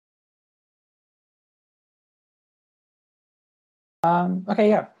Okay,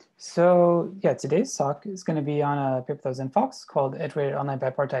 yeah. So yeah, today's talk is going to be on a paper that was in Fox called Edge-Weighted Online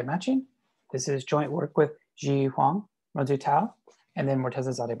Bipartite Matching. This is joint work with Ji Huang, Roju Tao, and then Morteza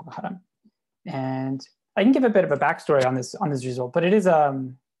Zadeh Buharam. And I can give a bit of a backstory on this result, but it is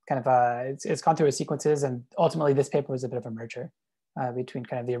it's gone through its sequences, and ultimately this paper was a bit of a merger between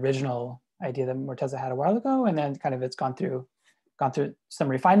kind of the original idea that Morteza had a while ago, and then kind of it's gone through some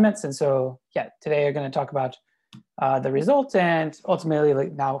refinements. And so yeah, today we're going to talk about the result, and ultimately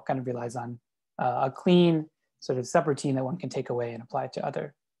like, now kind of relies on a clean sort of subroutine that one can take away and apply to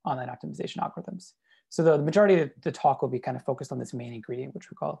other online optimization algorithms. So the majority of the talk will be kind of focused on this main ingredient, which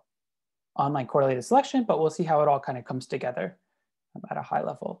we call online correlated selection, but we'll see how it all kind of comes together at a high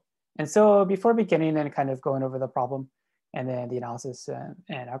level. And so before beginning and kind of going over the problem and then the analysis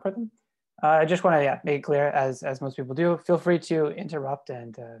and algorithm, I just want to make it clear, as most people do, feel free to interrupt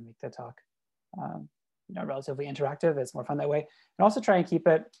and make the talk relatively interactive. It's more fun that way. And also try and keep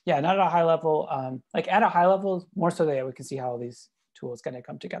it, not at a high level, like at a high level, more so that we can see how all these tools kind of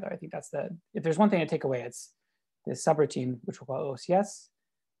come together. I think that's if there's one thing to take away, it's this subroutine, which we'll call OCS,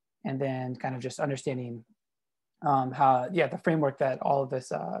 and then kind of just understanding how, the framework that all of this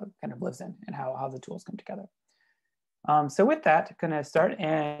kind of lives in and how the tools come together. So with that, I'm gonna start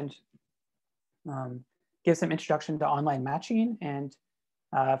and give some introduction to online matching. And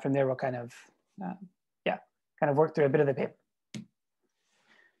from there, we'll kind of work through a bit of the paper.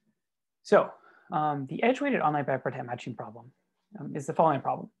 So the edge-weighted online bipartite matching problem is the following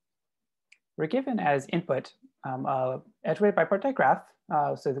problem. We're given as input a edge-weighted bipartite graph.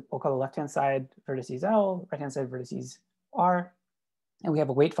 So we'll call the left-hand side vertices L, right-hand side vertices R, and we have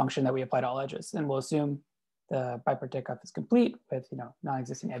a weight function that we apply to all edges. And we'll assume the bipartite graph is complete with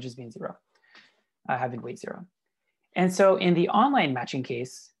non-existing edges being 0, having weight 0. And so in the online matching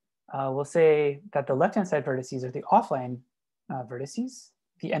case, we'll say that the left-hand side vertices are the offline vertices,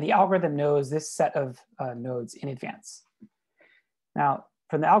 and the algorithm knows this set of nodes in advance. Now,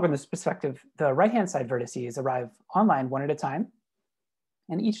 from the algorithm's perspective, the right-hand side vertices arrive online one at a time,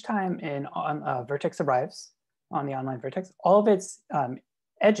 and each time a vertex arrives on the online vertex, all of its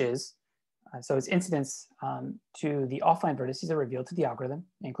edges, so its incidents to the offline vertices are revealed to the algorithm,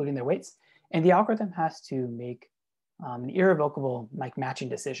 including their weights, and the algorithm has to make an irrevocable matching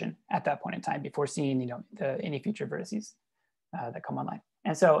decision at that point in time before seeing any future vertices that come online.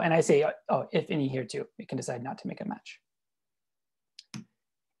 And so, and I say, if any here too, it can decide not to make a match.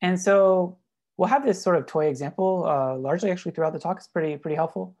 And so we'll have this sort of toy example largely actually throughout the talk. It's pretty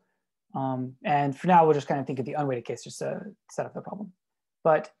helpful. And for now, we'll just kind of think of the unweighted case just to set up the problem.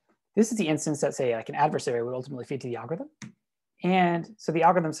 But this is the instance that, say, like an adversary would ultimately feed to the algorithm. And so the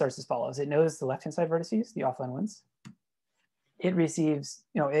algorithm starts as follows. It knows the left-hand side vertices, the offline ones. It receives,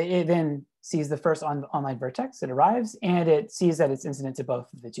 it then sees the first online vertex. It arrives, and it sees that it's incident to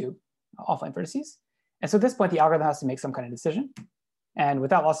both of the two offline vertices. And so at this point, the algorithm has to make some kind of decision. And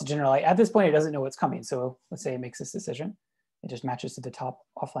without loss of general light, at this point, it doesn't know what's coming. So let's say it makes this decision. It just matches to the top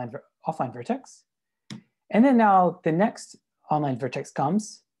offline vertex. And then now the next online vertex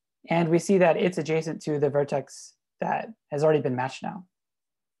comes, and we see that it's adjacent to the vertex that has already been matched now.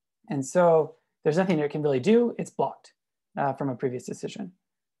 And so there's nothing it can really do. It's blocked from a previous decision.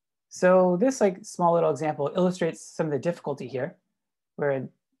 So this small little example illustrates some of the difficulty here, where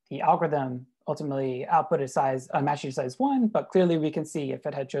the algorithm ultimately output a matching size 1, but clearly we can see if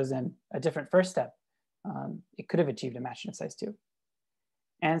it had chosen a different first step, it could have achieved a matching of size 2.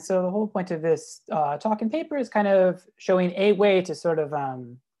 And so the whole point of this talk and paper is kind of showing a way to sort of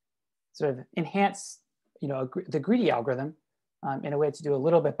enhance the greedy algorithm in a way to do a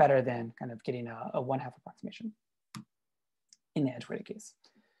little bit better than kind of getting a 1/2 approximation in the edge-weighted case.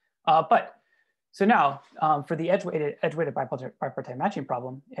 So now for the edge-weighted bipartite matching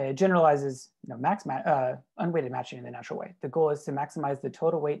problem, it generalizes unweighted matching in the natural way. The goal is to maximize the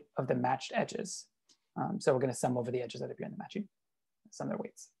total weight of the matched edges. So we're going to sum over the edges that appear in the matching, sum their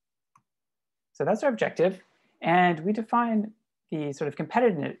weights. So that's our objective. And we define the sort of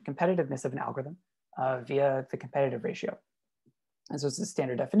competitiveness of an algorithm via the competitive ratio. And so it's a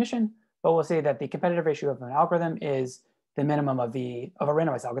standard definition, but we'll say that the competitive ratio of an algorithm is the minimum of a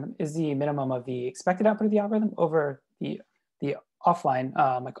randomized algorithm is the minimum of the expected output of the algorithm over the offline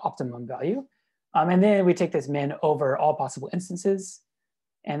optimum value. And then we take this min over all possible instances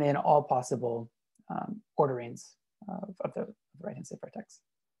and then all possible orderings of the right-hand side vertex.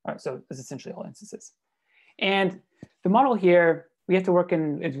 So it's essentially all instances. And the model here, we have to work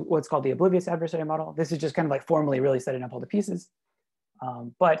in what's called the oblivious adversary model. This is just kind of like formally really setting up all the pieces.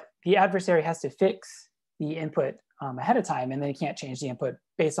 But the adversary has to fix the input ahead of time, and then you can't change the input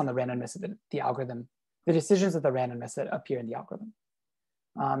based on the randomness of the algorithm the decisions of the randomness that appear in the algorithm.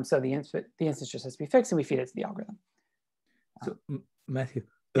 So the instance just has to be fixed, and we feed it to the algorithm. So Matthew,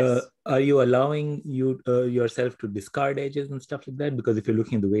 yes. are you allowing yourself to discard edges and stuff like that? Because if you're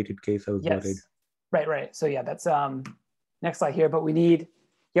looking at the weighted case, I was worried. Right. So yeah, that's next slide here. But we need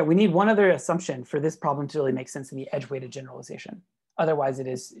one other assumption for this problem to really make sense in the edge-weighted generalization. Otherwise, it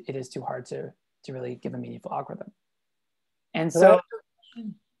is too hard to really give a meaningful algorithm. And so,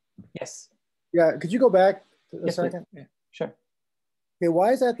 yes. Yeah, could you go back a second? Yeah, sure. Okay,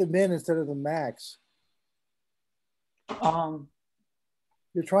 why is that the min instead of the max?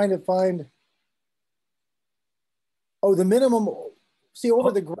 You're trying to find, the minimum. See,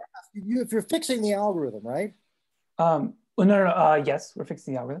 over the graph, if you're fixing the algorithm, right? Well, no. Yes, we're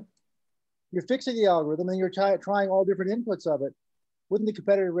fixing the algorithm. You're fixing the algorithm, and you're trying all different inputs of it. Wouldn't the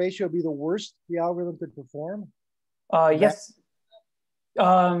competitive ratio be the worst the algorithm could perform? Yes.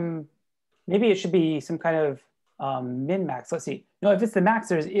 Maybe it should be some kind of min max. Let's see. No, if it's the max,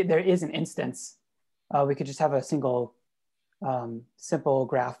 there is an instance. We could just have a single simple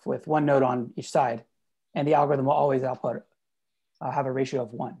graph with one node on each side, and the algorithm will always output have a ratio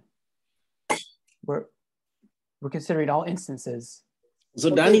of 1. We're considering all instances. So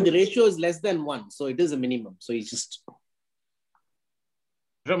Danny, the ratio is less than 1, so it is a minimum. So you just.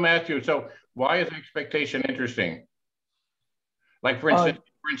 So Matthew, so why is expectation interesting? Like for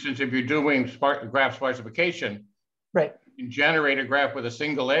instance, if you're doing graph sparsification, right? You can generate a graph with a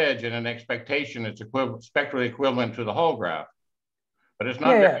single edge and an expectation it's spectrally equivalent to the whole graph. But it's not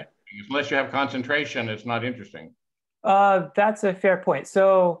very interesting. Unless you have concentration, it's not interesting. That's a fair point.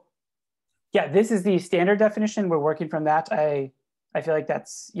 So yeah, this is the standard definition. We're working from that. I feel like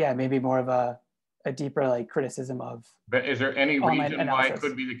that's maybe more of a deeper criticism of. But is there any reason why it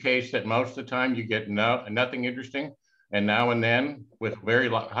could be the case that most of the time you get nothing interesting, and now and then with very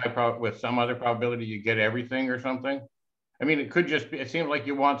high with some other probability you get everything or something? I mean, it could just be. It seems like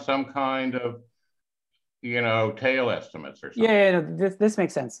you want some kind of, tail estimates or something. Yeah, no, this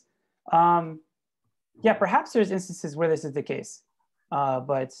makes sense. Yeah, perhaps there's instances where this is the case,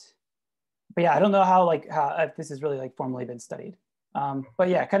 but yeah, I don't know how if this has really formally been studied. But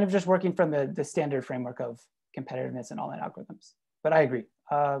yeah, kind of just working from the standard framework of competitiveness in online algorithms. But I agree.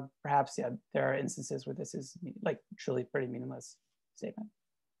 Perhaps there are instances where this is truly pretty meaningless statement.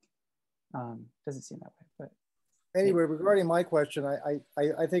 Doesn't seem that way, but anyway, regarding my question,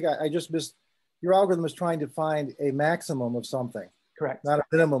 I think I just missed. Your algorithm is trying to find a maximum of something. Correct. Not a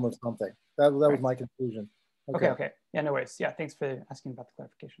minimum of something. That was my conclusion. Okay. Yeah, no worries. Yeah, thanks for asking about the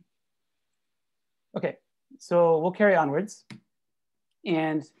clarification. Okay, so we'll carry onwards.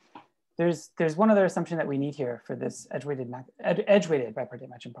 And there's one other assumption that we need here for this edge-weighted bipartite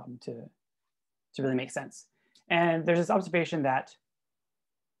matching problem to really make sense. And there's this observation that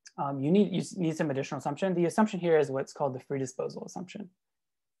you need some additional assumption. The assumption here is what's called the free disposal assumption.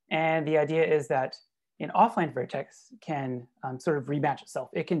 And the idea is that an offline vertex can sort of rematch itself.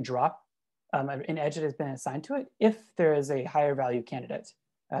 It can drop an edge that has been assigned to it if there is a higher value candidate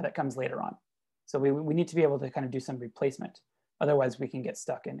that comes later on. So we need to be able to kind of do some replacement. Otherwise, we can get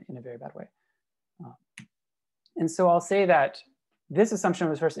stuck in a very bad way. And so I'll say that this assumption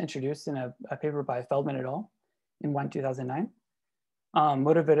was first introduced in a paper by Feldman et al. In 2009,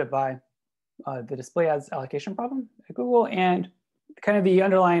 motivated by the display ads allocation problem at Google. And kind of the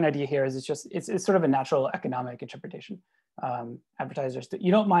underlying idea here is it's sort of a natural economic interpretation. Advertisers,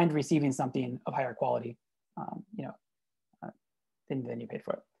 you don't mind receiving something of higher quality, than you paid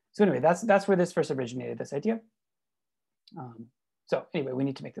for it. So anyway, that's where this first originated, this idea. So anyway, we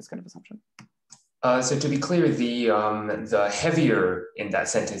need to make this kind of assumption. So to be clear, the heavier in that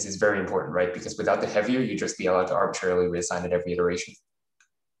sentence is very important, right? Because without the heavier, you'd just be allowed to arbitrarily reassign at every iteration.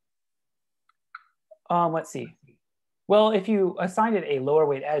 Let's see. Well, if you assigned it a lower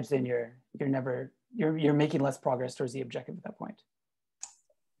weight edge, then you're making less progress towards the objective at that point.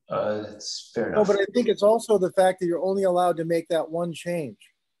 That's fair enough. No, but I think it's also the fact that you're only allowed to make that one change,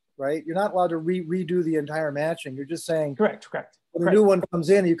 right? You're not allowed to redo the entire matching. You're just saying correct. When the new one comes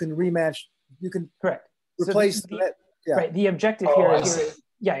in, you can rematch. You can replace that. Yeah. Right. The objective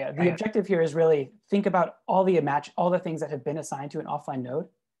the objective here is really think about all the things that have been assigned to an offline node.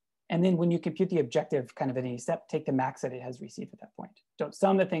 And then when you compute the objective kind of at any step, take the max that it has received at that point. Don't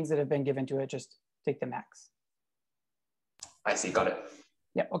sum the things that have been given to it, just take the max. I see, got it.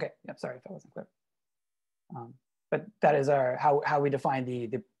 Yeah, okay. Yeah, sorry if that wasn't clear. But that is how we define the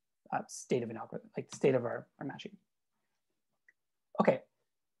state of an algorithm, like the state of our matching. Okay,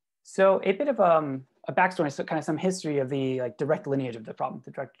 so a bit of a backstory, so kind of some history of the direct lineage of the problem,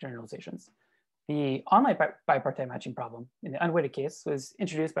 the direct generalizations. The online bipartite matching problem in the unweighted case was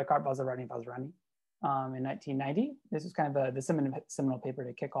introduced by Vazirani. in 1990. This was kind of the seminal paper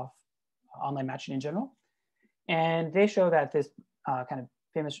to kick off online matching in general. And they show that this kind of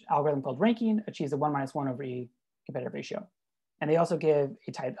famous algorithm called ranking achieves a 1 - 1 over E competitive ratio. And they also give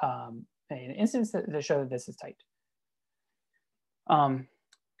a tight, an instance that show that this is tight.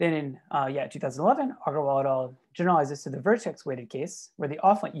 Then in 2011, Agarwal et al. Generalized this to the vertex weighted case, where the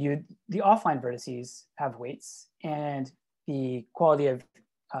offline vertices have weights, and the quality of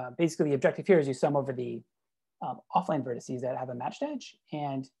basically the objective here is you sum over the offline vertices that have a matched edge,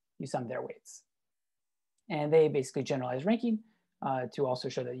 and you sum their weights. And they basically generalize ranking to also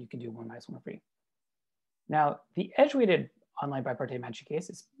show that you can do 1 - 1 over E. Now, the edge-weighted online bipartite matching case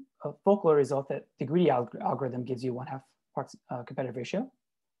is a folklore result that the greedy algorithm gives you 1/2 competitive ratio.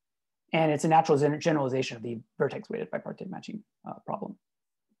 And it's a natural generalization of the vertex-weighted bipartite matching problem.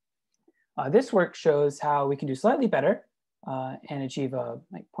 This work shows how we can do slightly better and achieve a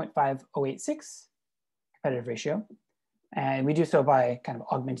like 0.5086 competitive ratio. And we do so by kind of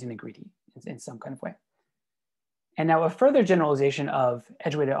augmenting the greedy in some kind of way. And now a further generalization of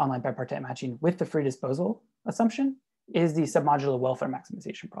edge-weighted online bipartite matching with the free disposal assumption is the submodular welfare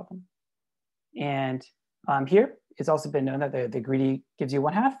maximization problem. And here, it's also been known that the greedy gives you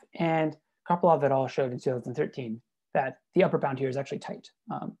 1/2, and Karpolov et al. Showed in 2013 that the upper bound here is actually tight,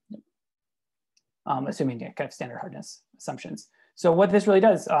 assuming kind of standard hardness assumptions. So what this really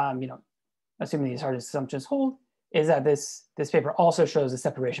does, assuming these hardness assumptions hold, is that this paper also shows a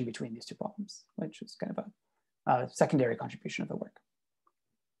separation between these two problems, which is kind of a secondary contribution of the work.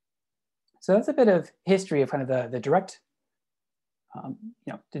 So that's a bit of history of kind of the direct,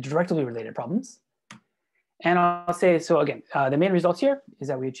 the directly related problems. And I'll say, so again, the main results here is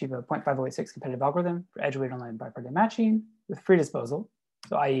that we achieve a 0.5086 competitive algorithm for edge-weighted online bipartite matching with free disposal.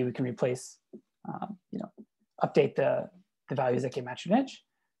 So i.e. we can replace, update the values that get matched to an edge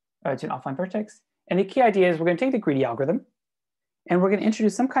to an offline vertex. And the key idea is we're going to take the greedy algorithm and we're going to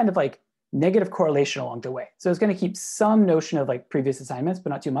introduce some kind of like negative correlation along the way. So it's going to keep some notion of like previous assignments, but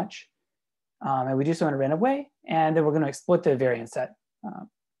not too much. And we do so in a random way. And then we're going to exploit the variance that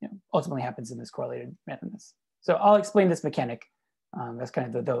ultimately happens in this correlated randomness. So I'll explain this mechanic. That's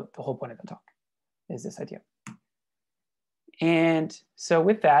kind of the whole point of the talk, is this idea. And so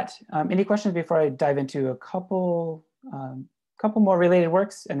with that, any questions before I dive into a couple more related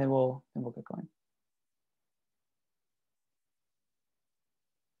works, and then we'll get going.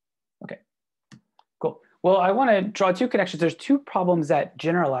 Okay, cool. Well, I want to draw two connections. There's two problems that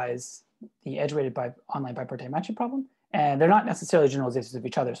generalize the edge-weighted online bipartite matching problem. And they're not necessarily generalizations of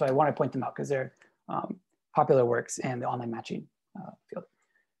each other. So I want to point them out because they're popular works in the online matching field.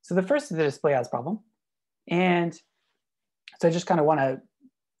 So the first is the display as problem. And so I just kind of want to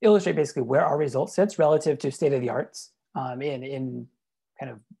illustrate basically where our result sits relative to state of the arts in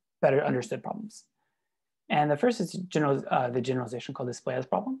kind of better understood problems. And the first is the generalization called display as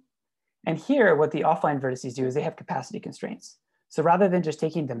problem. And here, what the offline vertices do is they have capacity constraints. So rather than just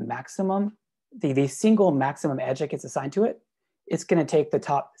taking the maximum, the single maximum edge that gets assigned to it, it's going to take the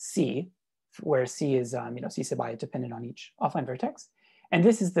top C, where C is C sub I dependent on each offline vertex, and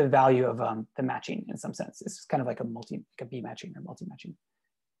this is the value of the matching in some sense. It's kind of like a B matching or multi-matching,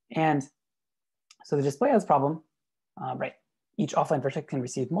 and so the display as problem, right? Each offline vertex can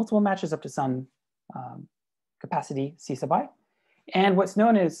receive multiple matches up to some capacity C sub I, and what's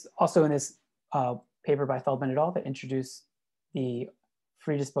known is also in this paper by Feldman et al. That introduced the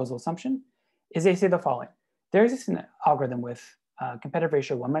free disposal assumption. Is they say the following: there exists an algorithm with competitive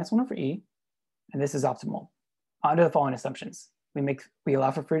ratio 1 - 1 over E, and this is optimal under the following assumptions. We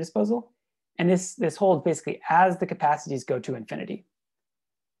allow for free disposal, and this holds basically as the capacities go to infinity.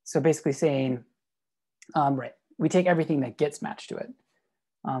 So basically saying, right, we take everything that gets matched to it.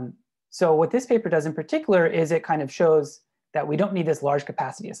 So what this paper does in particular is it kind of shows that we don't need this large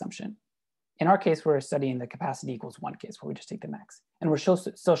capacity assumption. In our case, we're studying the capacity equals 1 case where we just take the max. And we're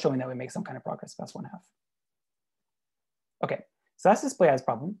still showing that we make some kind of progress past 1/2. Okay, so that's display as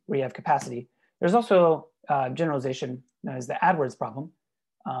problem where you have capacity. There's also generalization known as the AdWords problem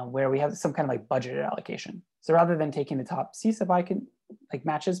where we have some kind of like budgeted allocation. So rather than taking the top C sub I like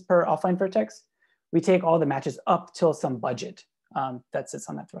matches per offline vertex, we take all the matches up till some budget that sits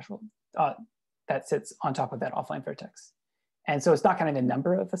on that threshold, that sits on top of that offline vertex. And so it's not kind of the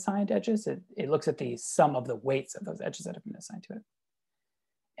number of assigned edges. It looks at the sum of the weights of those edges that have been assigned to it.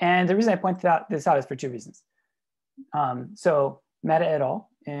 And the reason I point this out is for two reasons. So Mehta et al.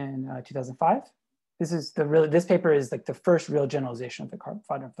 In 2005, this paper is like the first real generalization of the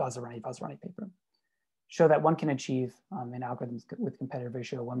Vazirani paper. Show that one can achieve an algorithm with competitive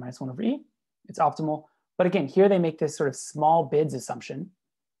ratio 1 - 1 over E. It's optimal. But again, here they make this sort of small bids assumption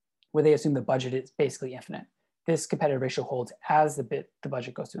where they assume the budget is basically infinite. This competitive ratio holds as the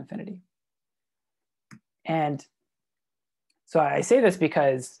budget goes to infinity. And so I say this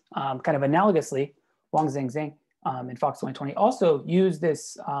because kind of analogously, Wang Xing in Fox 2020 also used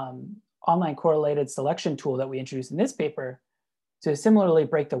this online correlated selection tool that we introduced in this paper to similarly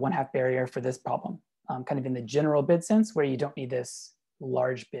break the 1/2 barrier for this problem, kind of in the general bid sense where you don't need this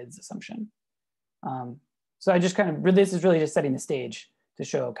large bids assumption. So I just kind of, this is really just setting the stage to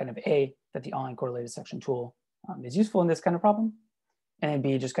show kind of A, that the online correlated selection tool is useful in this kind of problem, and then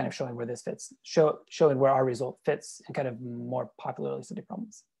B, just kind of showing where this fits, showing where our result fits in kind of more popularly studied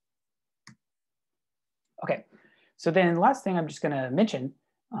problems. Okay, so then last thing I'm just gonna mention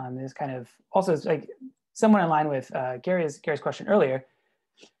is kind of also like somewhat in line with Gary's question earlier,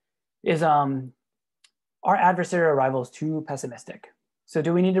 is are adversarial rivals too pessimistic? So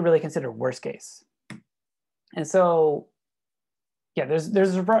do we need to really consider worst case? And so, yeah,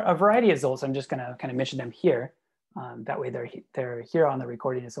 there's a variety of results. I'm just gonna kind of mention them here. That way they're here on the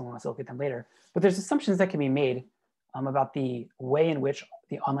recording if someone wants to look at them later. But there's assumptions that can be made about the way in which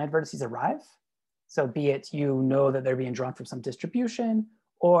the online vertices arrive. So be it you know that they're being drawn from some distribution,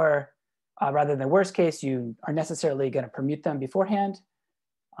 or rather than worst case, you are necessarily going to permute them beforehand.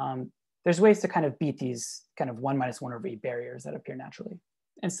 There's ways to kind of beat these kind of 1 - 1/e barriers that appear naturally.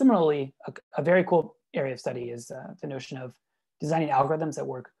 And similarly, a very cool area of study is the notion of designing algorithms that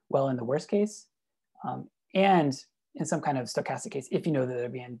work well in the worst case, and in some kind of stochastic case, if you know that they're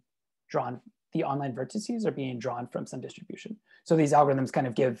being drawn, the online vertices are being drawn from some distribution. So these algorithms kind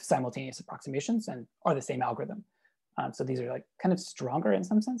of give simultaneous approximations and are the same algorithm. So these are like kind of stronger in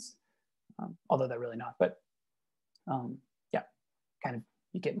some sense, although they're really not, but yeah, kind of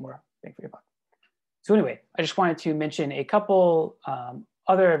you get more bang for your buck. So anyway, I just wanted to mention a couple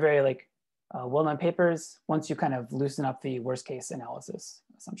other very like well-known papers once you kind of loosen up the worst case analysis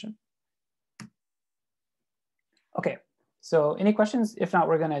assumption. Okay, so any questions? If not,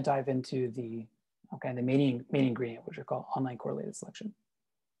 we're going to dive into the the main ingredient, which we call online correlated selection.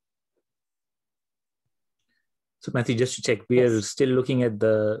 So Matthew, just to check, we are still looking at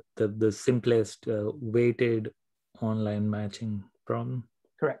the simplest weighted online matching problem.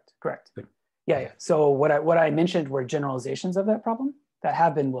 Correct. Good. Yeah. So what I mentioned were generalizations of that problem that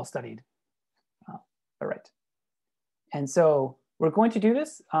have been well studied. All right. And so we're going to do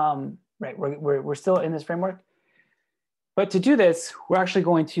this. Right. We're still in this framework. But to do this, we're actually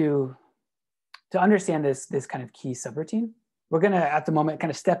going to understand this kind of key subroutine. We're going to, at the moment,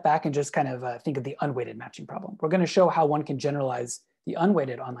 kind of step back and just kind of think of the unweighted matching problem. We're going to show how one can generalize the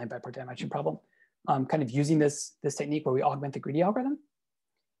unweighted online bipartite matching problem, kind of using this technique where we augment the greedy algorithm.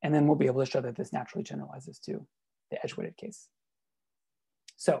 And then we'll be able to show that this naturally generalizes to the edge-weighted case.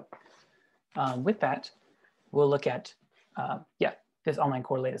 So with that, we'll look at, this online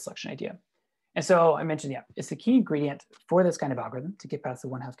correlated selection idea. And so I mentioned, it's the key ingredient for this kind of algorithm to get past the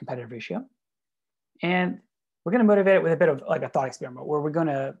 1/2 competitive ratio. And we're going to motivate it with a bit of like a thought experiment where we're going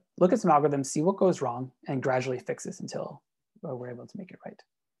to look at some algorithms, see what goes wrong, and gradually fix this until we're able to make it right.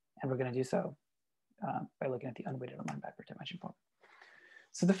 And we're going to do so by looking at the unweighted online bipartite matching problem.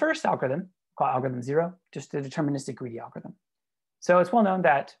 So the first algorithm, called algorithm 0, just the deterministic greedy algorithm. So it's well known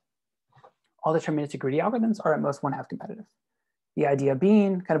that all deterministic greedy algorithms are at most 1/2 competitive. The idea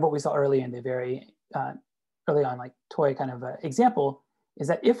being kind of what we saw earlier in the very early on like toy kind of example is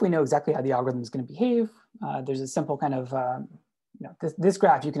that if we know exactly how the algorithm is going to behave, there's a simple kind of, this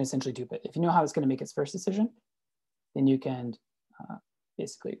graph you can essentially dupe it. If you know how it's going to make its first decision, then you can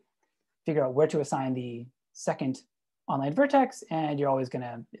basically figure out where to assign the second online vertex, and it's always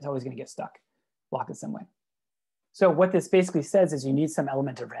going to get stuck, blocked in some way. So what this basically says is you need some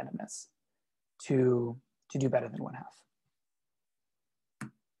element of randomness to do better than 1/2.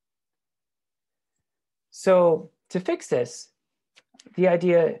 So to fix this, the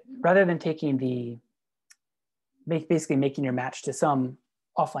idea, rather than taking basically making your match to some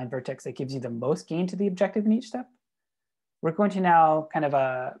offline vertex that gives you the most gain to the objective in each step, we're going to now kind of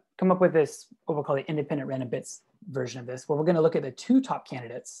come up with this, what we'll call the independent random bits version of this, where we're going to look at the 2 top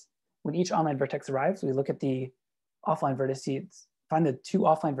candidates. When each online vertex arrives, we look at the offline vertices, find the 2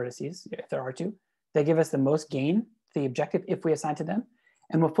 offline vertices, if there are 2, that give us the most gain to the objective if we assign to them,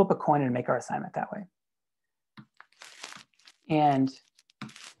 and we'll flip a coin and make our assignment that way. And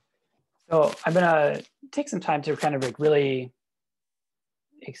so I'm going to take some time to kind of like really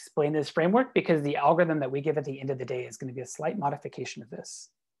explain this framework, because the algorithm that we give at the end of the day is going to be a slight modification of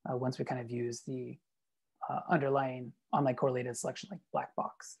this once we kind of use the underlying online correlated selection like black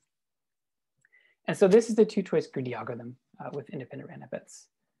box. And so this is the 2-choice greedy algorithm with independent random bits.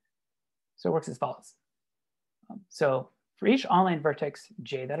 So it works as follows. So for each online vertex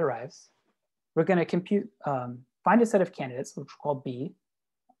j that arrives, we're going to compute, find a set of candidates, which we'll call B,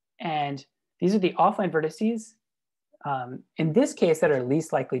 and these are the offline vertices, in this case, that are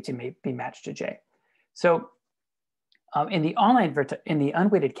least likely to be matched to j. So in the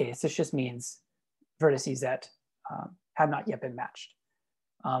unweighted case, this just means vertices that have not yet been matched.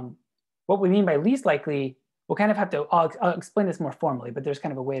 What we mean by least likely, we'll kind of have to, I'll explain this more formally, but there's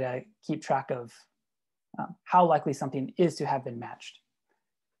kind of a way to keep track of how likely something is to have been matched.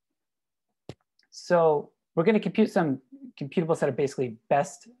 So we're going to compute some computable set of basically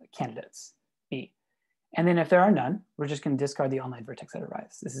best candidates, B. And then if there are none, we're just going to discard the online vertex that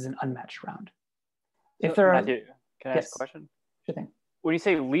arrives. This is an unmatched round. If there are, Matthew, can I ask a question? Sure thing. When you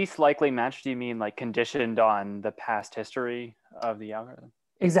say least likely match, do you mean like conditioned on the past history of the algorithm?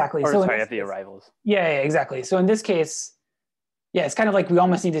 Exactly. Or so sorry, of the arrivals. Yeah, exactly. So in this case, yeah, it's kind of like we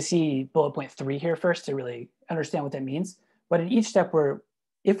almost need to see bullet point 3 here first to really understand what that means. But in each step,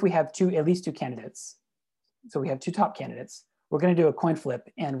 if we have at least two candidates, so we have two top candidates, we're going to do a coin flip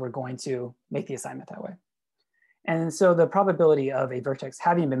and we're going to make the assignment that way. And so the probability of a vertex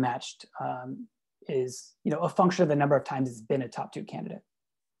having been matched is a function of the number of times it's been a top 2 candidate.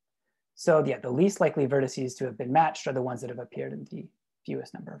 So yeah, the least likely vertices to have been matched are the ones that have appeared in the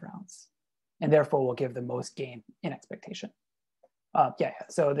fewest number of rounds. And therefore will give the most gain in expectation.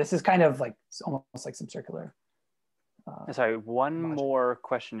 So this is kind of like almost like some circular. Sorry, one logic. more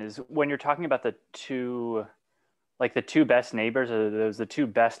question is, when you're talking about the two best neighbors, are those the two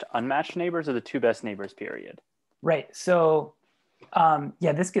best unmatched neighbors or the two best neighbors period? Right, so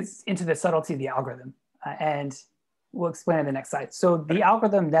this gets into the subtlety of the algorithm and we'll explain in the next slide. So the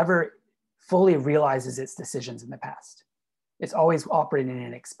algorithm never fully realizes its decisions in the past. It's always operating in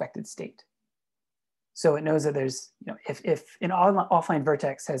an expected state. So it knows that there's, if an offline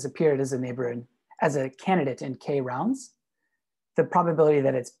vertex has appeared as a neighbor as a candidate in k rounds, the probability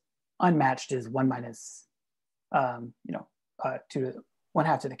that it's unmatched is 1 minus, 1/2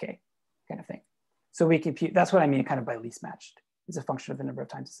 to the k kind of thing. So we compute, that's what I mean kind of by least matched. It's a function of the number of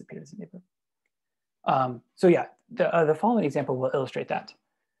times it's appeared as a neighbor. So yeah, the following example will illustrate that.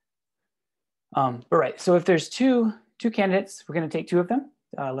 But right, so if there's two candidates, we're going to take 2 of them,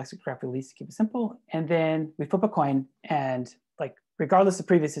 lexicographic least to keep it simple, and then we flip a coin, and like regardless of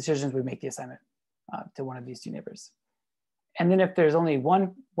previous decisions, we make the assignment to one of these 2 neighbors. And then if there's only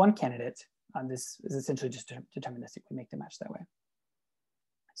one candidate, this is essentially just deterministic. We make the match that way.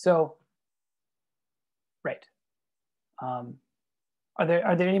 So, right. Are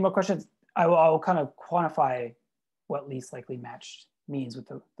there any more questions? I'll kind of quantify what least likely matched means with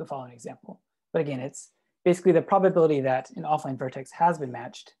the following example. But again, it's basically the probability that an offline vertex has been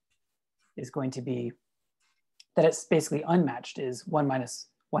matched is going to be that it's basically unmatched is 1 minus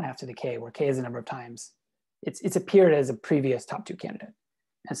 1/2 to the k, where k is the number of times it's appeared as a previous top 2 candidate.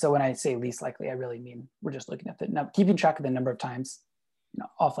 And so when I say least likely, I really mean we're just looking at keeping track of the number of times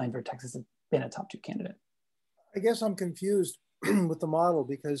offline vertexes have been a top 2 candidate. I guess I'm confused with the model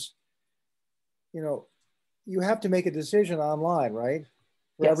because, you have to make a decision online, right?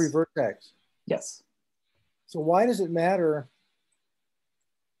 For Yes. every vertex. Yes. So why does it matter?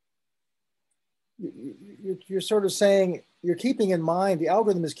 You're sort of saying you're keeping in mind, the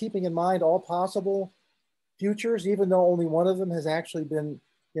algorithm is keeping in mind all possible futures, even though only one of them has actually been,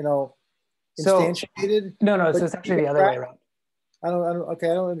 instantiated. No, so it's actually the other way around. I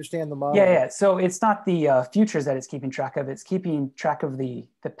don't understand the model. Yeah. So it's not the futures that it's keeping track of. It's keeping track of the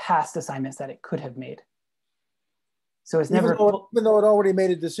past assignments that it could have made. So it's even never though it already made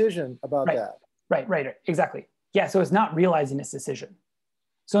a decision about that. Right, exactly. Yeah, so it's not realizing its decision.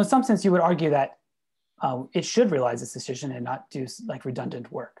 So in some sense, you would argue that it should realize its decision and not do like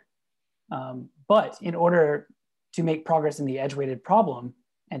redundant work. But in order to make progress in the edge-weighted problem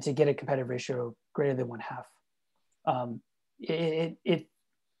and to get a competitive ratio greater than 1/2, it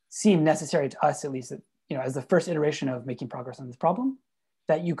seemed necessary to us, at least, that, as the first iteration of making progress on this problem,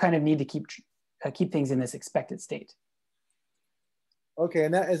 that you kind of need to keep things in this expected state. Okay,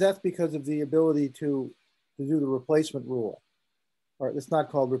 and that's because of the ability to do the replacement rule. Or it's not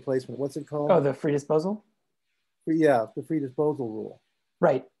called replacement. What's it called? Oh, the free disposal? Yeah, the free disposal rule.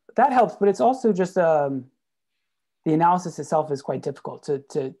 Right, that helps, but it's also just the analysis itself is quite difficult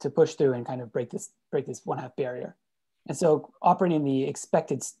to push through and kind of break this 1/2 barrier. And so operating in the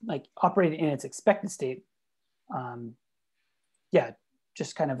expected, operating in its expected state,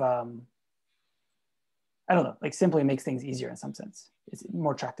 just kind of, I don't know, simply makes things easier in some sense. It's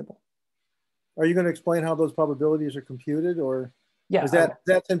more tractable. Are you going to explain how those probabilities are computed, or yeah, is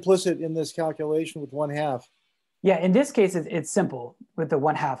that's implicit in this calculation with 1/2? Yeah, in this case, it's simple with the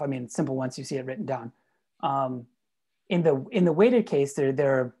 1/2. I mean, it's simple once you see it written down. in the weighted case,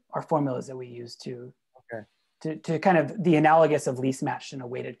 there are formulas that we use to kind of the analogous of least matched in a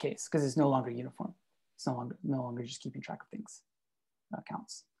weighted case, because it's no longer uniform. It's no longer just keeping track of things,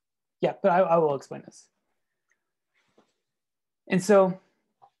 counts. Yeah, but I will explain this. And so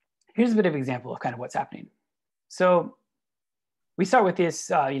here's a bit of an example of kind of what's happening. So we start with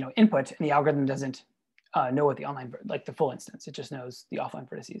this input, and the algorithm doesn't know what the online, like the full instance, it just knows the offline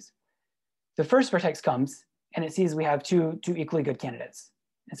vertices. The first vertex comes and it sees we have two equally good candidates.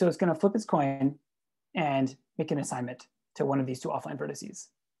 And so it's going to flip its coin and make an assignment to one of these two offline vertices.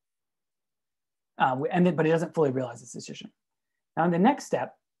 But it doesn't fully realize its decision. Now in the next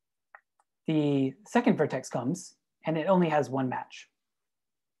step, the second vertex comes and it only has one match.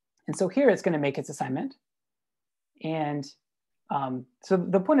 And so here it's going to make its assignment. And so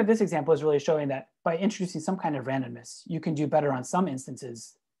the point of this example is really showing that by introducing some kind of randomness, you can do better on some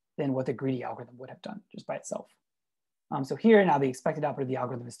instances than what the greedy algorithm would have done just by itself. So here now the expected output of the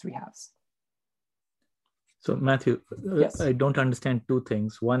algorithm is 3/2. So Matthew, yes. I don't understand two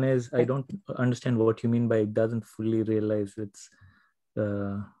things. One is I don't understand what you mean by it doesn't fully realize its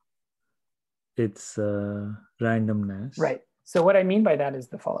randomness. Right. So what I mean by that is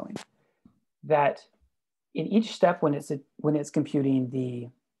the following: that in each step, when it's computing the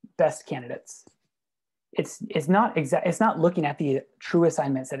best candidates, it's not looking at the true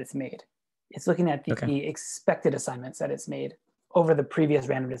assignments that it's made. It's looking at the expected assignments that it's made over the previous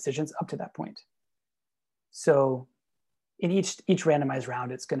random decisions up to that point. So in each randomized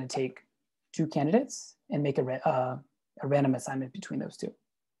round, it's going to take two candidates and make a random assignment between those two.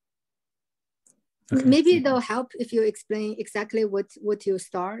 Okay. Maybe it'll help if you explain exactly what you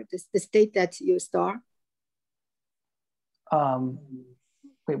star, the state that you star.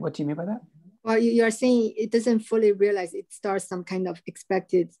 Wait, what do you mean by that? Well, you are saying it doesn't fully realize it stars some kind of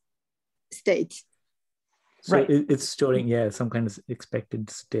expected state. So right. It's storing, some kind of expected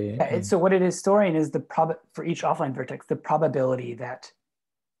state. Yeah, so what it is storing is for each offline vertex, the probability that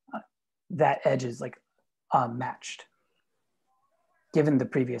that edge is like matched, given the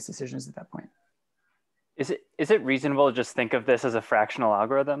previous decisions at that point. Is it reasonable to just think of this as a fractional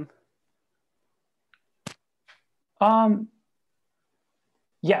algorithm?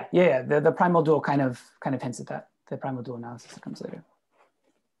 Yeah. The primal dual kind of hints at that. The primal dual analysis that comes later.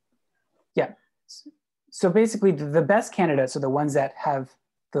 Yeah. So basically, the best candidates are the ones that have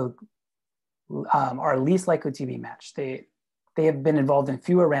are least likely to be matched. They have been involved in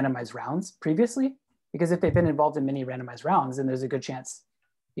fewer randomized rounds previously, because if they've been involved in many randomized rounds, then there's a good chance,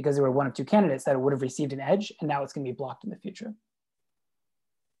 because there were one of two candidates, that it would have received an edge, and now it's going to be blocked in the future.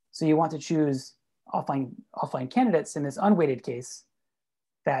 So you want to choose offline candidates in this unweighted case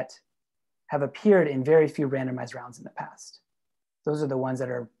that have appeared in very few randomized rounds in the past. Those are the ones that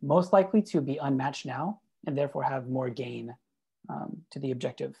are most likely to be unmatched now, and therefore have more gain to the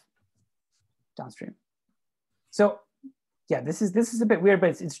objective downstream. So yeah, this is a bit weird,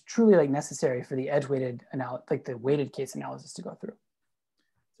 but it's truly like necessary for the edge weighted like the weighted case analysis to go through.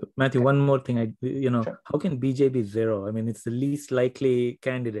 So Matthew, one more thing, Sure. How can BJ be 0? I mean, it's the least likely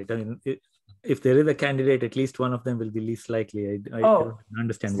candidate. I mean, if there is a candidate, at least one of them will be least likely. I don't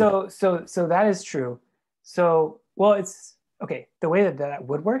understand. So that is true. So, well, it's okay. The way that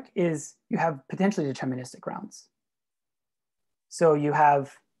would work is you have potentially deterministic rounds. So you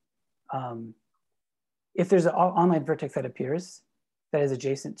have, if there's an online vertex that appears that is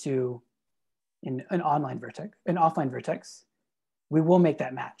adjacent to an offline vertex, we will make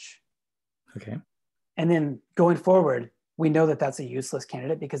that match. Okay. And then going forward, we know that that's a useless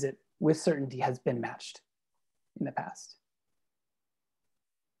candidate because it with certainty has been matched in the past.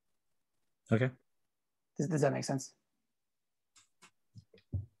 Okay. Does that make sense?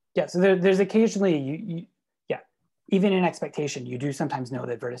 Yeah, so there's occasionally, even in expectation, you do sometimes know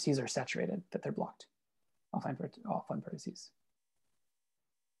that vertices are saturated, that they're blocked, offline vertices.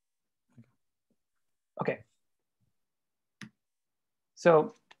 Okay.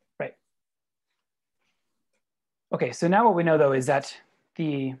 So, right. Okay, so now what we know though is that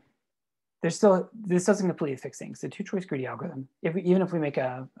this doesn't completely fix things. The two-choice greedy algorithm, even if we make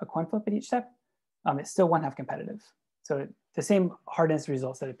a coin flip at each step, it's still one-half competitive. So the same hardness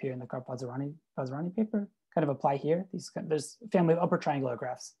results that appear in the Karp-Vazirani paper kind of apply here. There's a family of upper triangular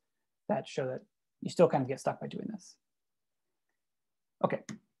graphs that show that you still kind of get stuck by doing this. Okay.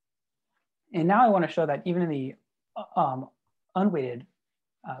 And now I want to show that even in the unweighted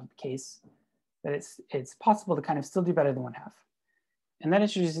case, that it's possible to kind of still do better than one-half. And that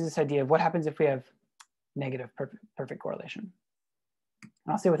introduces this idea of what happens if we have negative perfect correlation.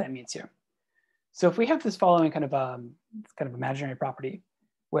 And I'll say what that means here. So if we have this following kind of imaginary property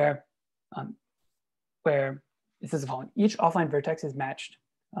where it says the following: each offline vertex is matched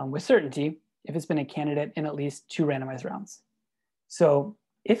with certainty if it's been a candidate in at least 2 randomized rounds. So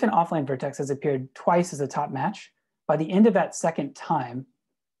if an offline vertex has appeared twice as a top match, by the end of that second time,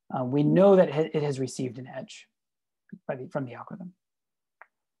 we know that it has received an edge from the algorithm.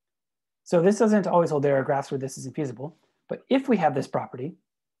 So this doesn't always hold. There are graphs where this is infeasible, but if we have this property,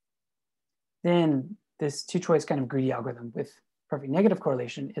 then this 2-choice kind of greedy algorithm with perfect negative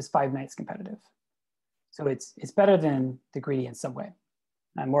correlation is 5 nights competitive. So it's better than the greedy in some way.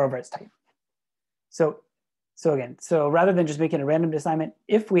 And moreover, it's tight. So rather than just making a random assignment,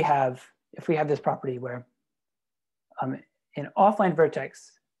 if we have this property where an offline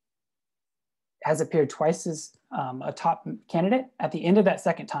vertex has appeared twice as a top candidate, at the end of that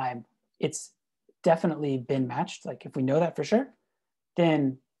second time, it's definitely been matched. Like if we know that for sure,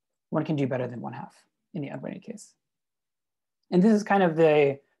 then one can do better than 1/2 in the unweighted case. And this is kind of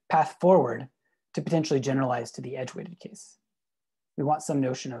the path forward to potentially generalize to the edge-weighted case. We want some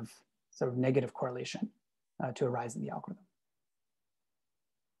notion of sort of negative correlation to arise in the algorithm.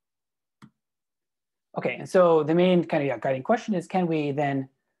 Okay, and so the main kind of guiding question is, can we then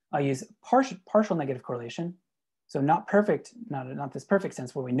use partial negative correlation? So not perfect, not this perfect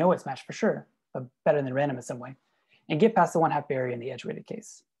sense where we know it's matched for sure, but better than random in some way, and get past the 1/2 barrier in the edge-weighted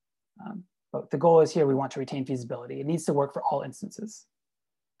case. But the goal is here, we want to retain feasibility. It needs to work for all instances.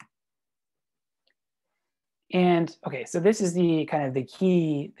 And okay, so this is the kind of the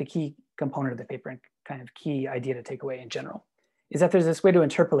key component of the paper and kind of key idea to take away in general, is that there's this way to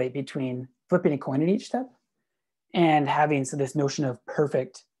interpolate between flipping a coin at each step and having this notion of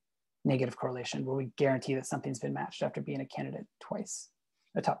perfect negative correlation where we guarantee that something's been matched after being a candidate twice,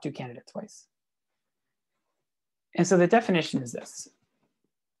 a top 2 candidate twice. And so the definition is this.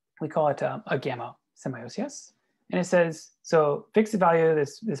 We call it a gamma semi-OCS. And it says, so fix the value of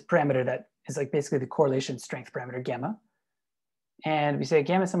this parameter that is like basically the correlation strength parameter gamma. And we say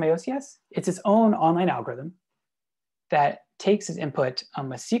gamma semi-OCS, it's its own online algorithm that takes as input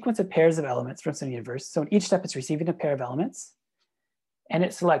a sequence of pairs of elements from some universe. So in each step, it's receiving a pair of elements. And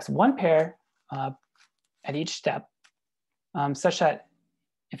it selects one pair at each step, such that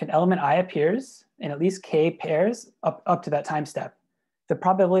if an element I appears in at least k pairs up to that time step, the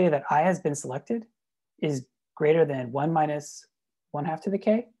probability that I has been selected is greater than 1 minus 1/2 to the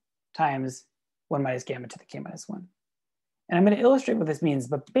k times 1 minus gamma to the k minus 1. And I'm going to illustrate what this means,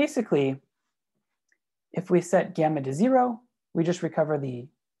 but basically, if we set gamma to 0, we just recover the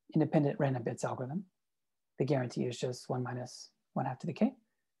independent random bits algorithm. The guarantee is just 1 minus 1/2 to the k.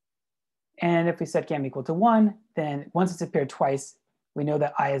 And if we set gamma equal to 1, then once it's appeared twice, we know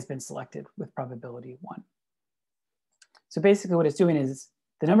that I has been selected with probability 1. So basically what it's doing is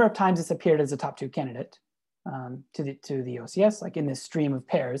the number of times it's appeared as a top 2 candidate to the OCS, like in this stream of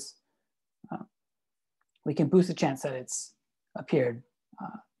pairs, we can boost the chance that it's appeared,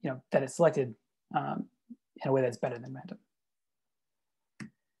 that it's selected in a way that's better than random.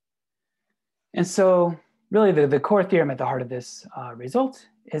 And so really the core theorem at the heart of this result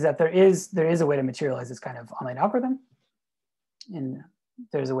is that there is a way to materialize this kind of online algorithm. And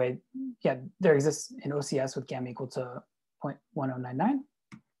there's a way, there exists an OCS with gamma equal to 0.1099.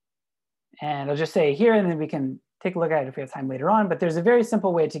 And I'll just say here, and then we can take a look at it if we have time later on, but there's a very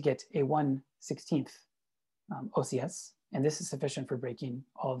simple way to get a 1/16 OCS. And this is sufficient for breaking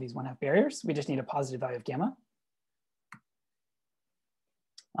all of these 1/2 barriers. We just need a positive value of gamma.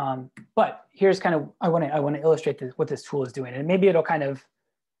 But here's kind of, I want to illustrate what this tool is doing. And maybe it'll kind of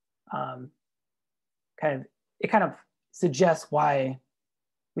suggests why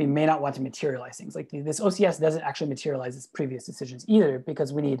we may not want to materialize things. Like this OCS doesn't actually materialize its previous decisions either,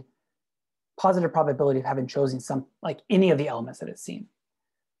 because we need positive probability of having chosen any of the elements that it's seen.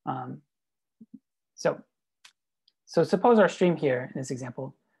 So suppose our stream here in this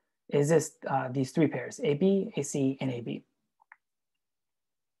example is these 3 pairs, AB, AC, and AB.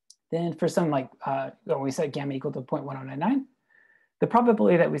 Then for some when we set gamma equal to 0.1099, the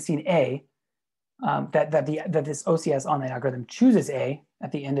probability that we've seen A, that this OCS online algorithm chooses A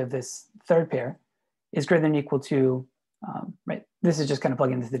at the end of this 3rd pair is greater than or equal to, right? This is just kind of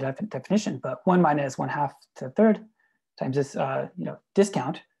plugging into the definition, but 1 minus 1/2 to the 3rd times this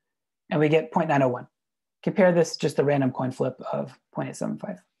discount, and we get 0.901. Compare this just the random coin flip of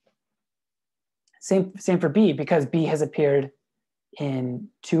 0.875. Same for B, because B has appeared in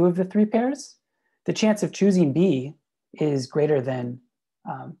 2 of the 3 pairs. The chance of choosing B is greater than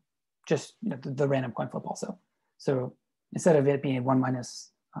just the random coin flip also. So instead of it being 1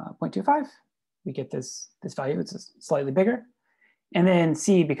 minus 0.25, we get this value. It's slightly bigger. And then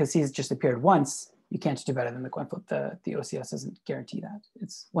C, because C has just appeared once, you can't do better than the coin flip. The OCS doesn't guarantee that.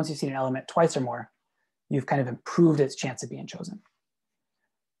 It's once you've seen an element twice or more, you've kind of improved its chance of being chosen.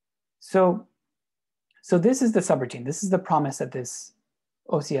 So this is the subroutine. This is the promise that this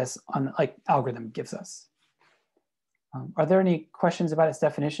OCS algorithm gives us. Are there any questions about its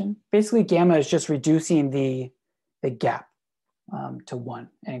definition? Basically, gamma is just reducing the gap to 1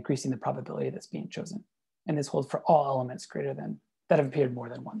 and increasing the probability that's being chosen. And this holds for all elements greater than, that have appeared more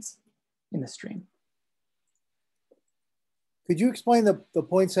than once in the stream. Could you explain the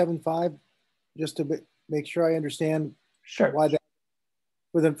 0.75 just to make sure I understand? Sure. Why that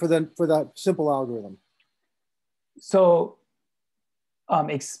for the simple algorithm? So,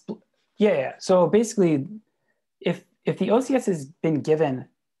 yeah. So basically, if the OCS has been given,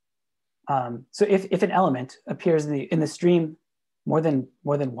 so if an element appears in the stream more than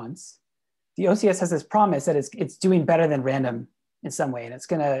once, the OCS has this promise that it's doing better than random in some way, and it's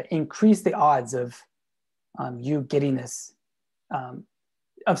going to increase the odds of you getting this,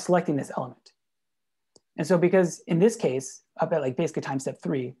 of selecting this element. And so because in this case, up at basically time step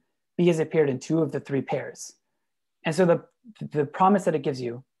 3, B has appeared in 2 of the 3 pairs. And so the promise that it gives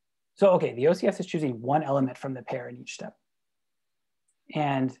you, so okay, the OCS is choosing 1 element from the pair in each step.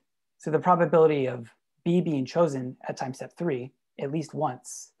 And so the probability of B being chosen at time step 3, at least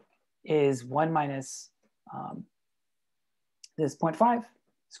once, is 1 minus this 0.5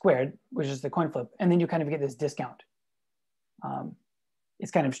 squared, which is the coin flip. And then you kind of get this discount.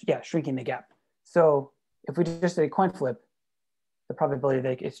 It's kind of, shrinking the gap. So if we just did a coin flip, the probability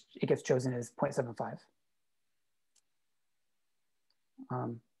that it gets chosen is 0.75.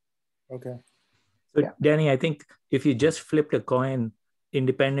 Okay. So Danny, I think if you just flipped a coin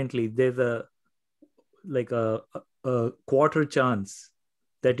independently, there's a quarter chance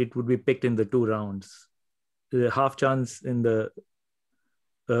that it would be picked in the 2 rounds. The half chance in the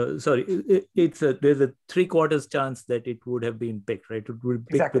there's a 3/4 chance that it would have been picked, right? It would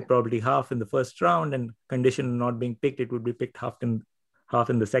be picked with probably half in the first round, and condition not being picked, it would be picked half in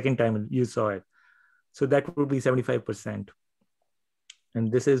the second time you saw it. So that would be 75%.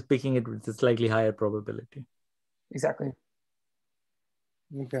 And this is picking it with a slightly higher probability. Exactly.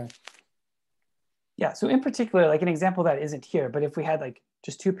 Okay. Yeah, so in particular, an example that isn't here, but if we had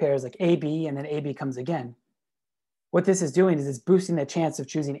just 2 pairs, AB and then AB comes again, what this is doing is it's boosting the chance of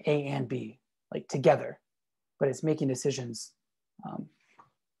choosing A and B together, but it's making decisions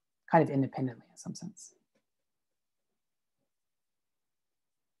kind of independently in some sense.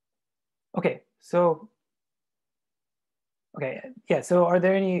 Okay, so so are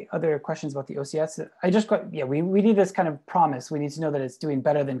there any other questions about the OCS? We need this kind of promise. We need to know that it's doing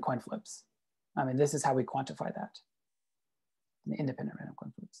better than coin flips. And this is how we quantify that, the independent random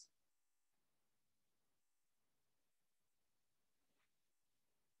coin flips.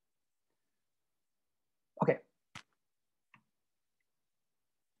 Okay.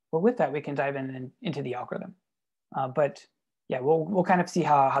 Well, with that, we can dive into the algorithm. But yeah, we'll kind of see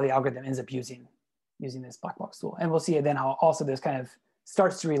how the algorithm ends up using this black box tool. And we'll see then how also this kind of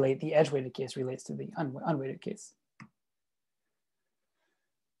starts to relate, the edge-weighted case relates to the unweighted case.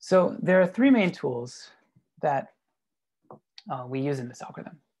 So there are 3 main tools that we use in this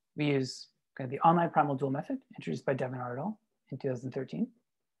algorithm. We use kind of the online primal dual method introduced by Devin et al. In 2013.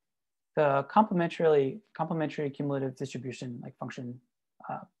 The complementary cumulative distribution function.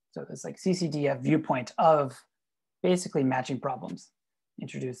 So it's CCDF viewpoint of basically matching problems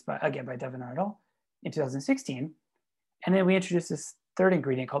introduced by Devin et al. In 2016. And then we introduced this 3rd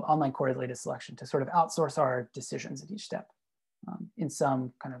ingredient called online correlated selection to sort of outsource our decisions at each step in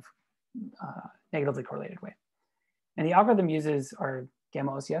some kind of negatively correlated way. And the algorithm uses our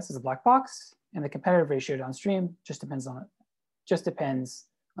gamma OCS as a black box, and the competitive ratio downstream just depends on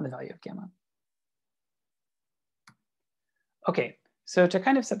the value of gamma. Okay, so to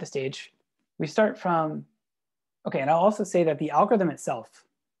kind of set the stage, we start from, and I'll also say that the algorithm itself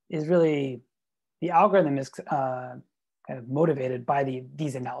is really, kind of motivated by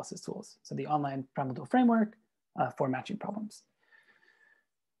these analysis tools. So the online primal dual framework for matching problems.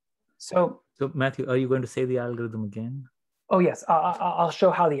 So Matthew, are you going to say the algorithm again? Oh yes, I'll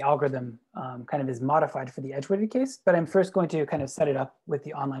show how the algorithm kind of is modified for the edge-weighted case, but I'm first going to kind of set it up with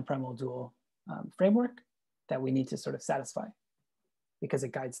the online primal dual framework that we need to sort of satisfy because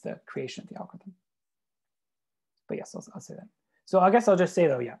it guides the creation of the algorithm. But yes, I'll say that. So I guess I'll just say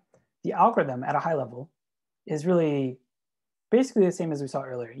though, the algorithm at a high level is really basically the same as we saw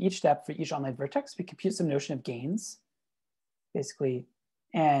earlier. Each step for each online vertex, we compute some notion of gains, basically,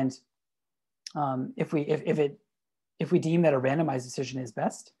 and if we deem that a randomized decision is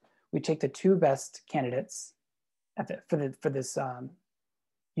best, we take the 2 best candidates for this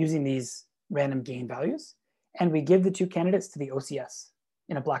using these random gain values, and we give the 2 candidates to the OCS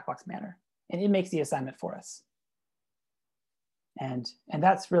in a black box manner. and it makes the assignment for us. And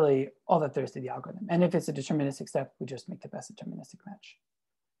that's really all that there is to the algorithm. And if it's a deterministic step, we just make the best deterministic match.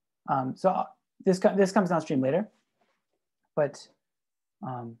 So this comes downstream later, but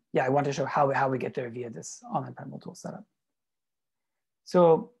yeah, I want to show how we get there via this online primal tool setup.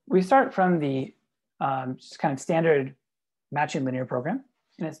 So we start from the just kind of standard matching linear program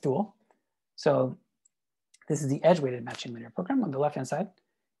in its dual. So this is the edge-weighted matching linear program on the left-hand side,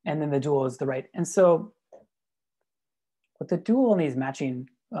 and then the dual is the right. And so what the dual in these matching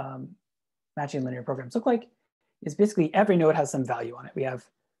linear programs look like is basically every node has some value on it. We have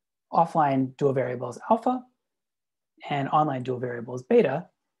offline dual variables alpha and online dual variables beta.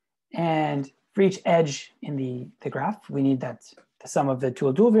 And for each edge in the graph, we need that the sum of the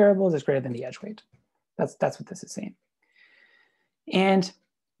two dual variables is greater than the edge weight. That's what this is saying. And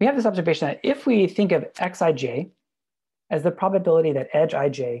we have this observation that if we think of xij as the probability that edge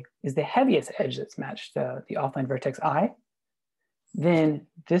ij is the heaviest edge that's matched the offline vertex I, then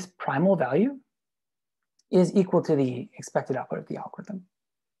this primal value is equal to the expected output of the algorithm.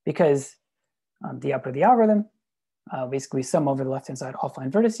 Because the output of the algorithm, basically we sum over the left-hand side offline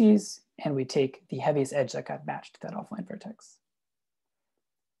vertices, and we take the heaviest edge that got matched to that offline vertex.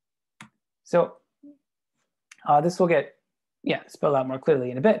 So this will get spelled out more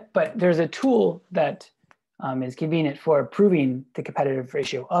clearly in a bit, but there's a tool that is convenient for proving the competitive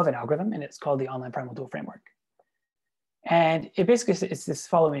ratio of an algorithm, and it's called the online primal dual framework. And it basically is this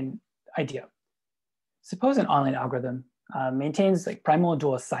following idea. Suppose an online algorithm maintains like primal and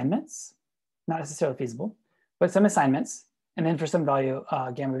dual assignments, not necessarily feasible, but some assignments, and then for some value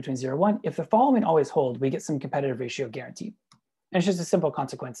gamma between 0 and 1, if the following always hold, we get some competitive ratio guaranteed. And it's just a simple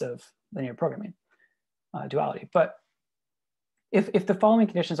consequence of linear programming duality. But if the following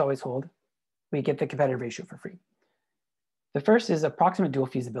conditions always hold, we get the competitive ratio for free. The first is approximate dual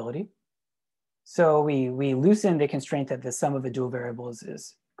feasibility. So we loosen the constraint that the sum of the dual variables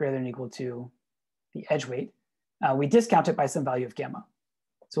is greater than or equal to the edge weight. We discount it by some value of gamma.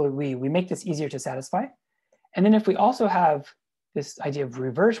 So we make this easier to satisfy. And then if we also have this idea of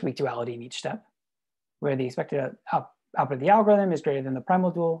reverse weak duality in each step, where the expected output of the algorithm is greater than the primal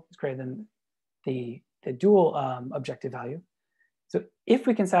dual, is greater than the dual objective value. So if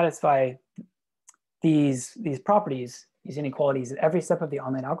we can satisfy these properties, these inequalities at every step of the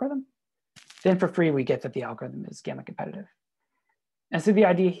online algorithm, then for free we get that the algorithm is gamma competitive. And so the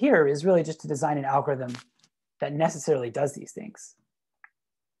idea here is really just to design an algorithm that necessarily does these things.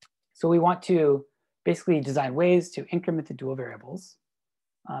 So we want to basically design ways to increment the dual variables.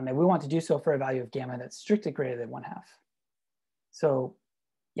 And we want to do so for a value of gamma that's strictly greater than 1/2. So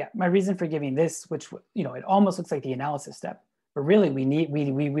yeah, my reason for giving this, which it almost looks like the analysis step, but really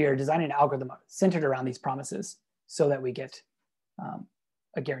we are designing an algorithm centered around these promises so that we get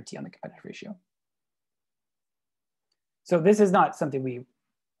a guarantee on the competitive ratio. So this is not something the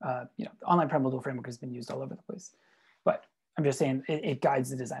online primal dual framework has been used all over the place, but I'm just saying it guides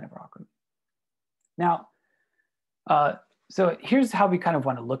the design of our algorithm. Now, so here's how we kind of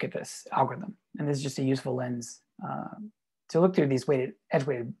want to look at this algorithm. And this is just a useful lens to look through these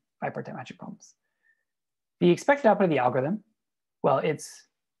edge-weighted bipartite matching problems. The expected output of the algorithm, well,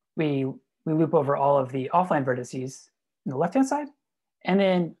 we loop over all of the offline vertices in the left-hand side. And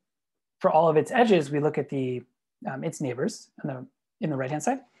then for all of its edges, we look at its neighbors in the right-hand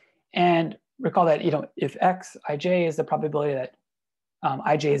side. And recall that if xij is the probability that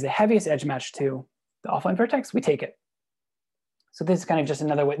ij is the heaviest edge match to the offline vertex, we take it. So this is kind of just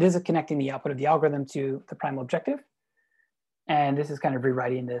another way. This is connecting the output of the algorithm to the primal objective. And this is kind of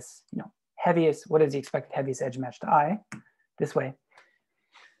rewriting this, what is the expected heaviest edge match to I this way.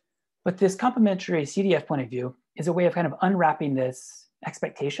 But this complementary CDF point of view is a way of kind of unwrapping this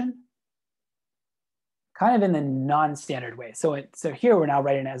expectation kind of in the non-standard way. So here we're now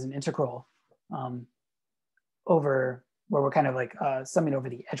writing it as an integral over where we're kind of like summing over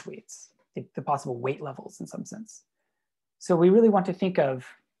the edge weights, the possible weight levels in some sense. So we really want to think of,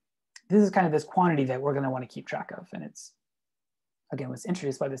 this is kind of this quantity that we're going to want to keep track of. And it's, again, was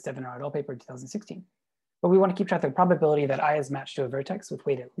introduced by this Devon et al. Paper in 2016. But we want to keep track of the probability that I is matched to a vertex with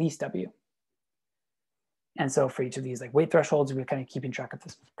weight at least W. And so for each of these like weight thresholds, we're kind of keeping track of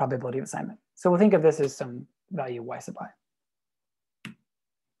this probability of assignment. So we'll think of this as some value Y sub I.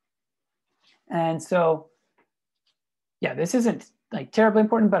 And so, yeah, this isn't like terribly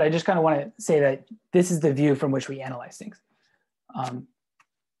important, but I just kind of want to say that this is the view from which we analyze things.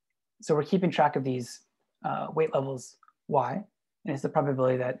 So we're keeping track of these weight levels Y, and it's the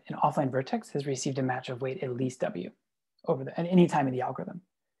probability that an offline vertex has received a match of weight at least W at any time in the algorithm.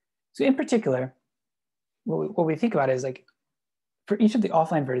 So in particular, what we think about is like, for each of the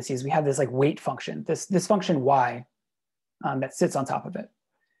offline vertices, we have this like weight function, this function y that sits on top of it.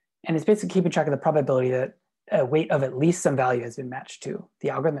 And it's basically keeping track of the probability that a weight of at least some value has been matched to the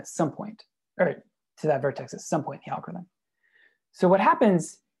algorithm at some point, or to that vertex at some point in the algorithm. So what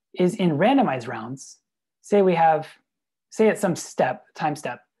happens is in randomized rounds, say at some time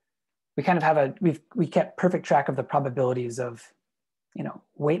step, we kind of have we kept perfect track of the probabilities of,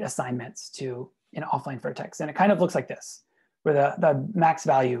 weight assignments to an offline vertex. And it kind of looks like this, where the max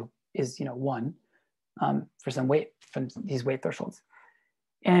value is, 1 for some weight, from these weight thresholds.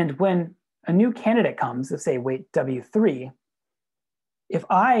 And when a new candidate comes, let's say weight W3, if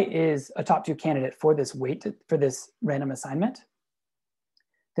I is a top 2 candidate for this weight, for this random assignment,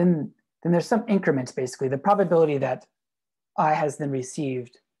 then there's some increment, basically. The probability that I has then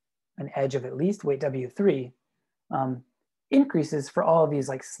received an edge of at least weight W3 increases for all of these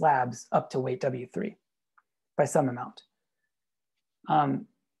like slabs up to weight W3 by some amount. And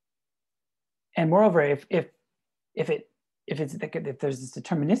moreover, if there's this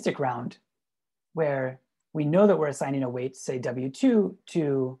deterministic round where we know that we're assigning a weight, say W2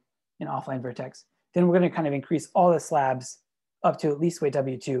 to an offline vertex, then we're going to kind of increase all the slabs up to at least weight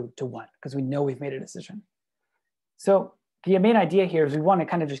W2 to 1, because we know we've made a decision. So the main idea here is we want to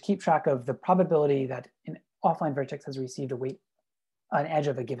kind of just keep track of the probability that an offline vertex has received a weight, an edge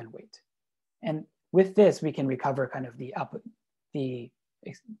of a given weight. And with this, we can recover kind of the output, the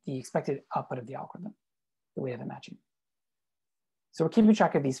expected output of the algorithm, the weight of the matching. So we're keeping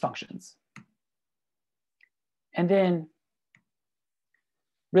track of these functions. And then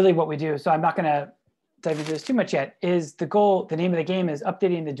really what we do, so I'm not going to dive into this too much yet, is the goal, the name of the game is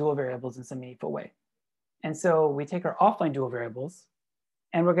updating the dual variables in some meaningful way. And so we take our offline dual variables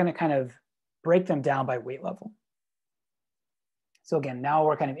and we're going to kind of break them down by weight level. So again, now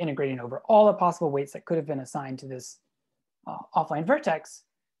we're kind of integrating over all the possible weights that could have been assigned to this offline vertex.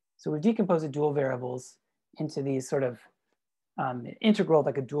 So we've decomposed the dual variables into these sort of integral,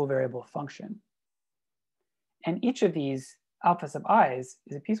 like a dual variable function. And each of these alpha sub i's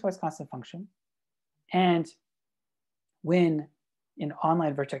is a piecewise constant function. And when an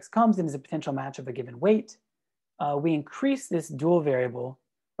online vertex comes and is a potential match of a given weight, we increase this dual variable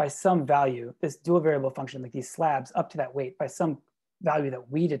by some value, this dual variable function, like these slabs up to that weight by some value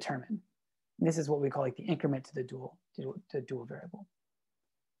that we determine. And this is what we call like the increment to the dual variable.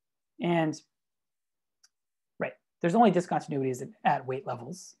 And right, there's only discontinuities at weight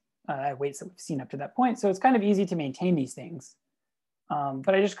levels, at weights that we've seen up to that point. So it's kind of easy to maintain these things.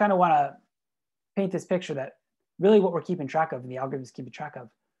 But I just kind of want to paint this picture that really what we're keeping track of and the algorithm is keeping track of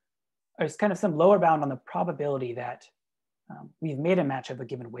is kind of some lower bound on the probability that we've made a match of a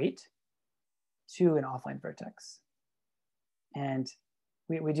given weight to an offline vertex. And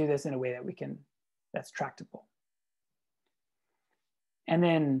we do this in a way that that's tractable. And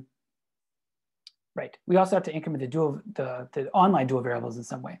then, right, we also have to increment the online dual variables in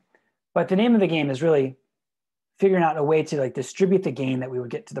some way. But the name of the game is really figuring out a way to like distribute the gain that we would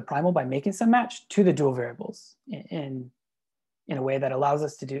get to the primal by making some match to the dual variables in a way that allows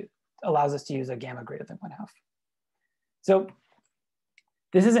us to use a gamma greater than 1/2. So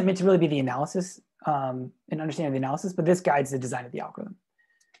this isn't meant to really be the analysis and understanding the analysis, but this guides the design of the algorithm.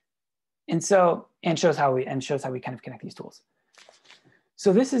 And shows how we kind of connect these tools.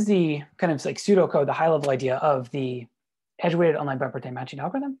 So this is the kind of like pseudocode, the high level idea of the edge-weighted online bipartite matching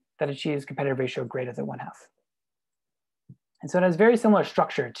algorithm that achieves competitive ratio greater than 1/2. And so it has very similar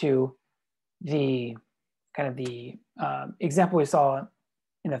structure to the kind of the example we saw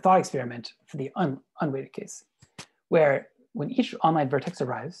in the thought experiment for the unweighted case, where when each online vertex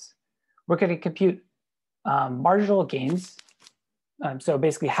arrives, we're going to compute marginal gains. So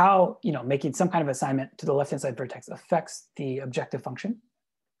basically how, making some kind of assignment to the left-hand side vertex affects the objective function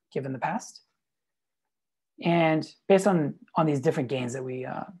given the past. And based on these different gains that we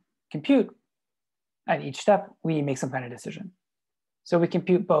compute at each step, we make some kind of decision. So we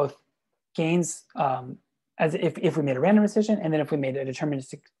compute both gains as if we made a random decision, and then if we made a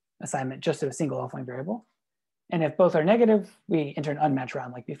deterministic assignment just to a single offline variable. And if both are negative, we enter an unmatched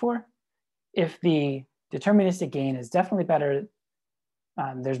round like before. If the deterministic gain is definitely better,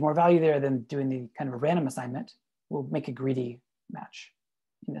 there's more value there than doing the kind of a random assignment, we'll make a greedy match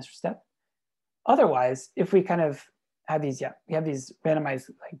in this step. Otherwise, if we kind of have these, we have these randomized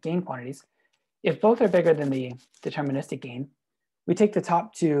gain quantities. If both are bigger than the deterministic gain, we take the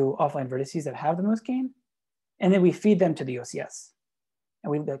top 2 offline vertices that have the most gain, and then we feed them to the OCS. And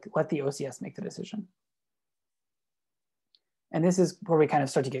we let the OCS make the decision. And this is where we kind of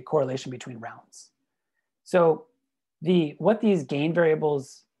start to get correlation between rounds. So what these gain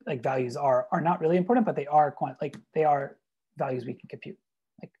variables values are not really important, but they are values we can compute,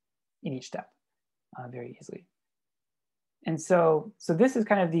 like in each step, very easily. And so this is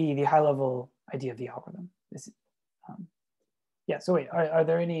kind of the high level idea of the algorithm. This, yeah. So wait, are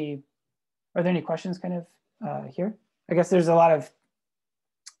there any questions kind of here? I guess there are a lot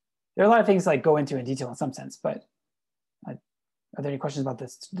of things like go into in detail in some sense, but are there any questions about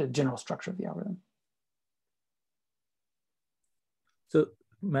the general structure of the algorithm? So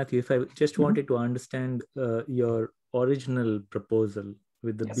Matthew, if I just wanted to understand your original proposal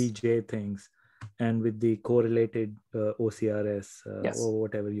with the BJ things and with the correlated OCRS or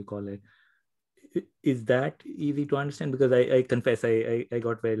whatever you call it, is that easy to understand? Because I confess I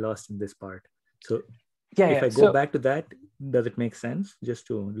got very lost in this part. So if I go back to that, does it make sense just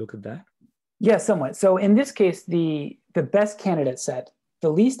to look at that? Yeah, somewhat. So in this case, the best candidate set, the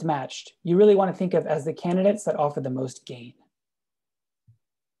least matched, you really want to think of as the candidates that offer the most gain.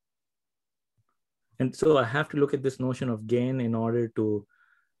 And so I have to look at this notion of gain in order to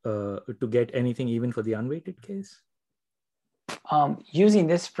get anything even for the unweighted case? Using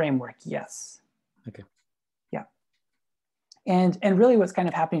this framework, yes. Okay. Yeah. And really what's kind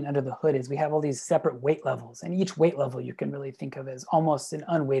of happening under the hood is we have all these separate weight levels, and each weight level you can really think of as almost an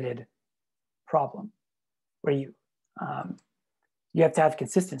unweighted problem where you have to have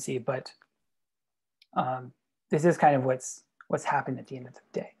consistency, but this is kind of what's happened at the end of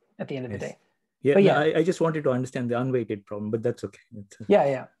the day. Yeah, but I just wanted to understand the unweighted problem, but that's okay.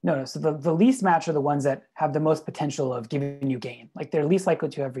 Yeah. No. So the least match are the ones that have the most potential of giving you gain. Like they're least likely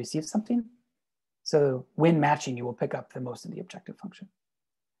to have received something. So when matching, you will pick up the most of the objective function.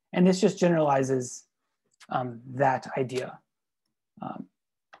 And this just generalizes that idea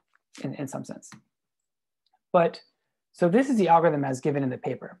in some sense. But so this is the algorithm as given in the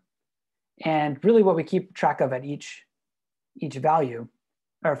paper. And really what we keep track of at each value,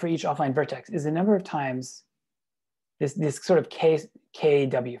 or for each offline vertex, is the number of times this sort of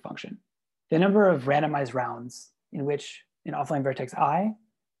KW function, the number of randomized rounds in which an offline vertex I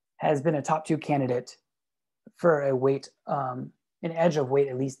has been a top 2 candidate for a weight, an edge of weight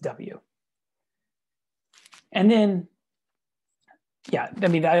at least W. And then, yeah, I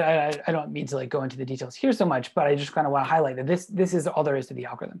mean, I don't mean to like go into the details here so much, but I just kind of want to highlight that this is all there is to the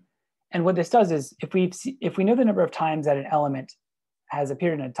algorithm. And what this does is if we know the number of times that an element has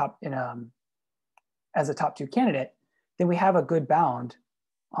appeared as a top 2 candidate, then we have a good bound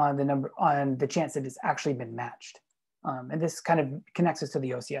on the chance that it's actually been matched. And this kind of connects us to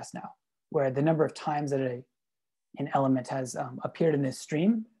the OCS now, where the number of times that an element has appeared in this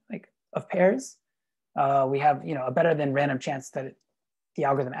stream of pairs, we have a better than random chance that the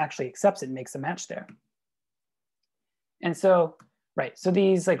algorithm actually accepts it and makes a match there. And so, so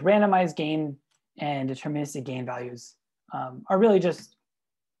these like randomized gain and deterministic gain values are really just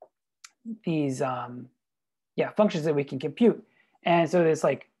these functions that we can compute. And so it's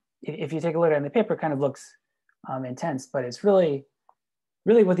like, if you take a look at it in the paper, it kind of looks intense, but it's really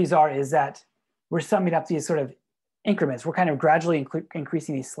what these are is that we're summing up these sort of increments. We're kind of gradually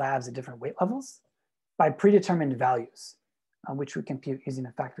increasing these slabs at different weight levels by predetermined values, which we compute using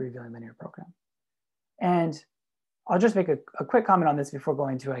a factor revealing linear program. And I'll just make a quick comment on this before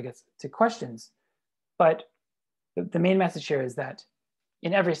going to, I guess, to questions. But the main message here is that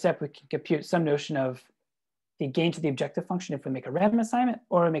in every step, we can compute some notion of the gain to the objective function if we make a random assignment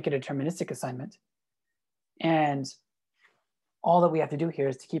or make a deterministic assignment. And all that we have to do here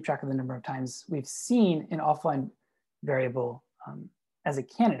is to keep track of the number of times we've seen an offline variable as a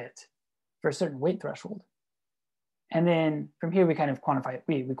candidate for a certain weight threshold. And then from here, we kind of quantify,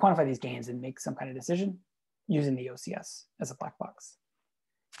 we quantify these gains and make some kind of decision using the OCS as a black box.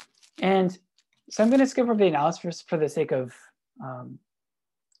 And so I'm going to skip over the analysis for the sake of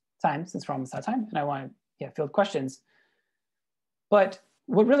time, since we're almost out of time, and I want to field questions. But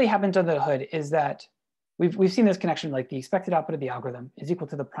what really happens under the hood is that we've seen this connection, like the expected output of the algorithm is equal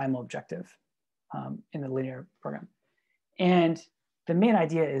to the primal objective in the linear program. And the main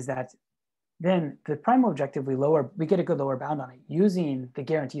idea is that then the primal objective, we get a good lower bound on it using the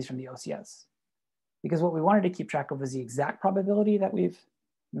guarantees from the OCS. Because what we wanted to keep track of was the exact probability that we've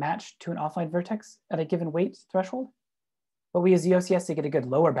matched to an offline vertex at a given weight threshold. But we use the OCS to get a good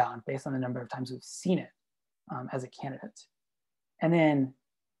lower bound based on the number of times we've seen it as a candidate. And then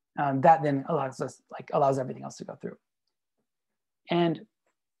that then allows everything else to go through. And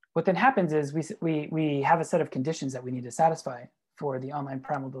what then happens is we have a set of conditions that we need to satisfy for the online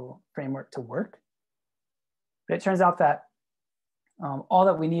primal framework to work. But it turns out that all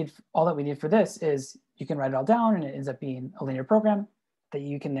that we need for this is you can write it all down, and it ends up being a linear program that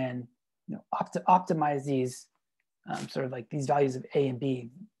you can then optimize these sort of like these values of A and B.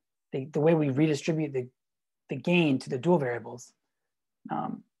 The way we redistribute the the gain to the dual variables,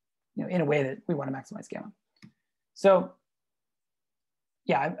 in a way that we want to maximize gamma. So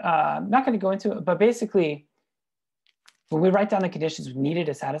yeah, I'm not going to go into it, but basically, when we write down the conditions needed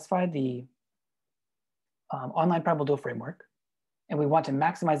to satisfy the online probable dual framework, and we want to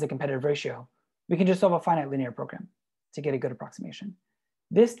maximize the competitive ratio, we can just solve a finite linear program to get a good approximation.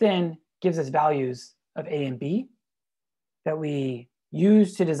 This then gives us values of A and B that we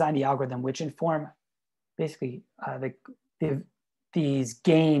use to design the algorithm, which inform basically these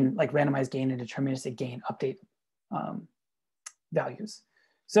gain, like randomized gain and deterministic gain update values.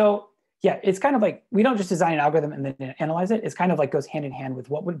 So yeah, it's kind of like, we don't just design an algorithm and then analyze it. It's kind of like goes hand in hand with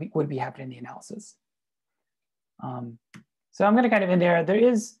what would be happening in the analysis. So I'm going to kind of end there. There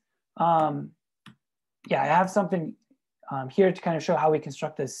is, yeah, I have something here to kind of show how we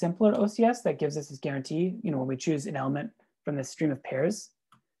construct this simpler OCS that gives us this guarantee, when we choose an element from this stream of pairs.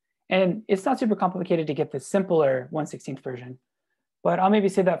 And it's not super complicated to get the simpler 1/16th version, but I'll maybe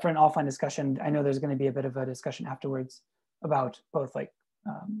save that for an offline discussion. I know there's going to be a bit of a discussion afterwards about both like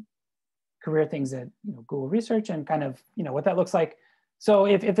career things at Google Research and kind of what that looks like. So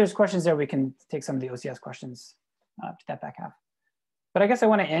if there's questions there, we can take some of the OCS questions to that back half. But I guess I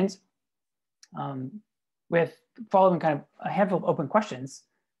want to end with following kind of a handful of open questions.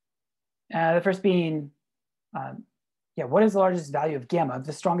 The first being, yeah, what is the largest value of gamma,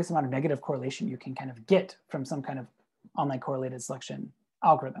 the strongest amount of negative correlation you can kind of get from some kind of online correlated selection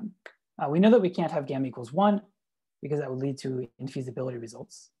algorithm? We know that we can't have gamma equals 1 because that would lead to infeasibility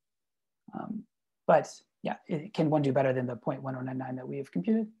results. But yeah, can one do better than the 0.1099 that we have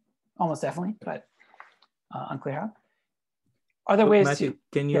computed? Almost definitely, but unclear how. Are there ways Matthew,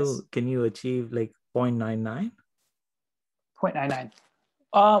 to, can you achieve like 0.99? 0.99.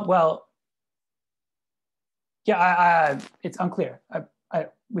 Well, yeah, it's unclear.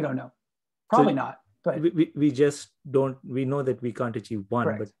 We don't know. Probably not. But we just don't. We know that we can't achieve 1,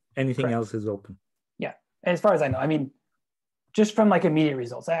 correct. But anything Correct. else is open. Yeah, as far as I know. I mean, just from like immediate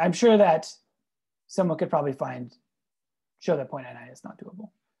results, I'm sure that someone could probably show that 0.99 is not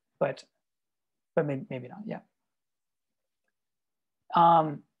doable, but maybe not. Yeah.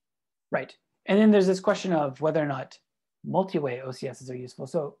 Right. And then there's this question of whether or not multi-way OCSs are useful.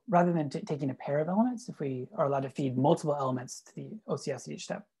 So rather than taking a pair of elements, if we are allowed to feed multiple elements to the OCS at each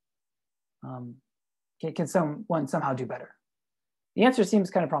step, can someone somehow do better? The answer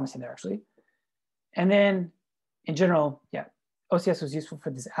seems kind of promising there, actually. And then in general, yeah, OCS was useful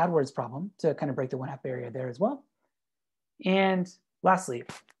for this AdWords problem to kind of break the 1/2 barrier there as well. And lastly,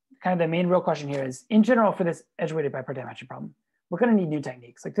 kind of the main real question here is, in general, for this edge-weighted bipartite matching problem, we're going to need new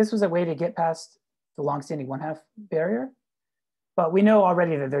techniques. Like this was a way to get past the long-standing 1/2 barrier, but we know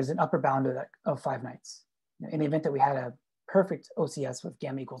already that there's an upper bound of 5 nights. In the event that we had a perfect OCS with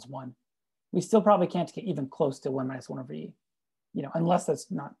gamma equals 1, we still probably can't get even close to 1 minus 1 over E, unless that's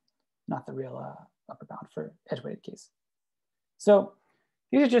not the real upper bound for edge-weighted case. So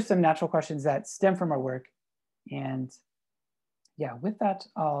these are just some natural questions that stem from our work. And yeah, with that,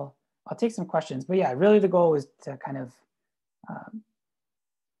 I'll take some questions. But yeah, really the goal was to kind of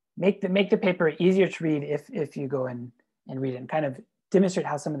make the paper easier to read if you go and read it, and kind of demonstrate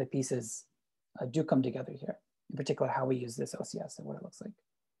how some of the pieces do come together here, in particular how we use this OCS and what it looks like.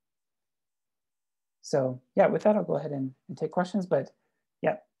 So yeah, with that, I'll go ahead and take questions. But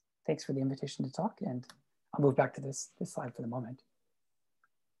yeah, thanks for the invitation to talk, and I'll move back to this slide for the moment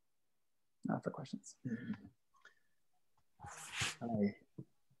for questions. Hi.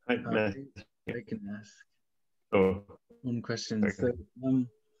 I can ask Oh, one question. okay. So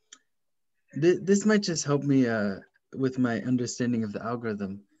this might just help me with my understanding of the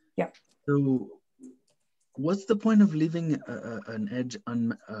algorithm. Yeah. So what's the point of leaving an edge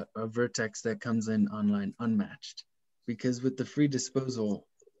a vertex that comes in online unmatched? Because with the free disposal,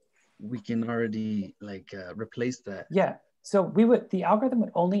 we can already like replace that. Yeah. So the algorithm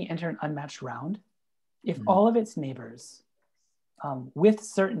would only enter an unmatched round if all of its neighbors with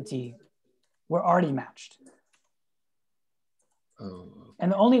certainty were already matched. Oh, okay.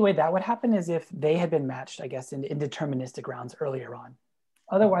 And the only way that would happen is if they had been matched, I guess, in deterministic rounds earlier on.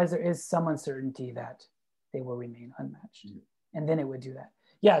 Otherwise, there is some uncertainty that they will remain unmatched. And then it would do that.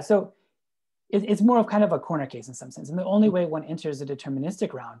 Yeah, so it's more of kind of a corner case in some sense. And the only way one enters a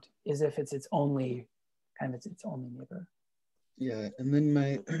deterministic round is if it's its only neighbor. Yeah, and then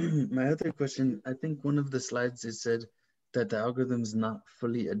my other question, I think one of the slides it said that the algorithm is not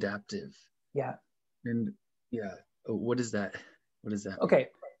fully adaptive. Yeah. And yeah, what is that? What is that? Okay,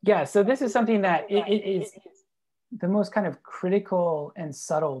 yeah, so this is something that it is the most kind of critical and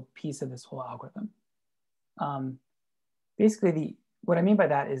subtle piece of this whole algorithm. Basically, what I mean by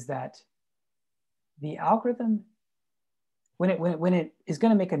that is that the algorithm, when it is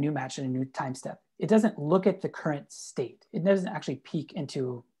going to make a new match in a new time step, it doesn't look at the current state. It doesn't actually peek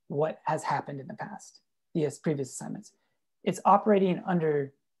into what has happened in the past, the previous assignments. It's operating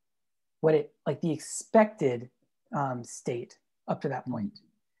under like the expected state up to that point.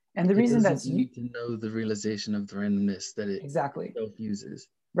 And the reason that's need to know the realization of the randomness that it exactly itself uses.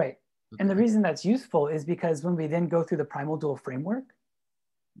 Right. Okay. And the reason that's useful is because when we then go through the primal dual framework,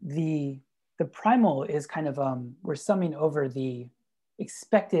 the primal is kind of we're summing over the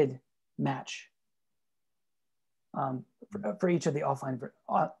expected match for each of the offline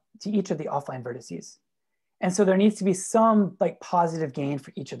to each of the offline vertices. And so there needs to be some like positive gain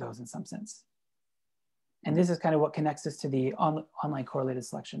for each of those in some sense. And this is kind of what connects us to the online correlated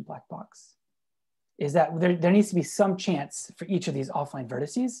selection black box, is that there needs to be some chance for each of these offline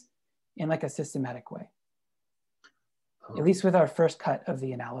vertices in like a systematic way, at least with our first cut of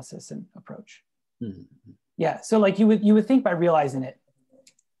the analysis and approach. Mm-hmm. Yeah, so like you would think by realizing it,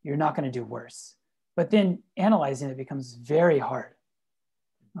 you're not going to do worse, but then analyzing it becomes very hard.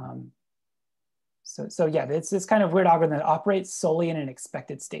 So yeah, it's this kind of weird algorithm that operates solely in an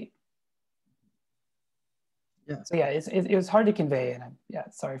expected state. Yeah. So yeah, it was hard to convey, and yeah,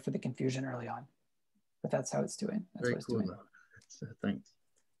 sorry for the confusion early on, but that's how it's doing. That's very what it's cool. doing. Thanks.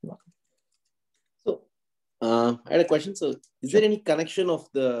 You're welcome. So I had a question. So is there any connection of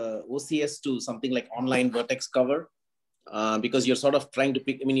the OCS to something like online vertex cover? Because you're sort of trying to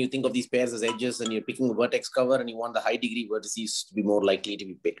pick, I mean, you think of these pairs as edges and you're picking a vertex cover and you want the high degree vertices to be more likely to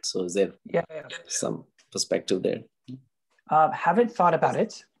be picked. So is there some perspective there? Haven't thought about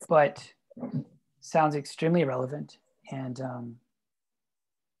it, but sounds extremely relevant. And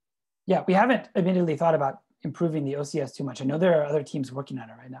yeah, we haven't admittedly thought about improving the OCS too much. I know there are other teams working on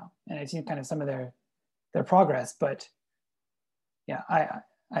it right now, and I've seen kind of some of their progress, but yeah, I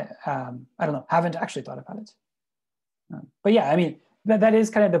don't know, haven't actually thought about it. But yeah, I mean, that is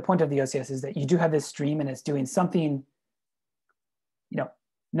kind of the point of the OCS, is that you do have this stream and it's doing something, you know,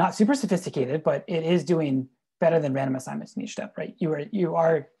 not super sophisticated, but it is doing better than random assignments in each step, right? You're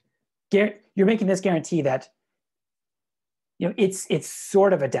making this guarantee that, you know, it's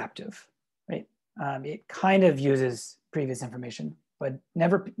sort of adaptive, right? It kind of uses previous information, but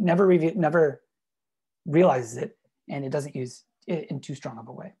never realizes it, and it doesn't use it in too strong of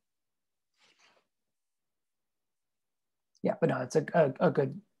a way. Yeah, but no, it's a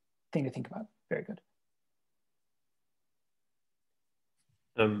good thing to think about. Very good.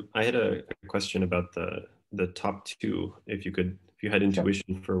 I had a question about the top two. If you had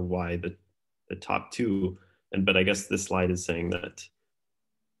intuition for why the top two, but I guess this slide is saying that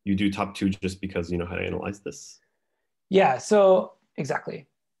you do top two just because you know how to analyze this. Yeah, so exactly.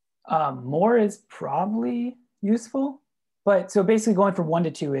 More is probably useful, but so basically going from 1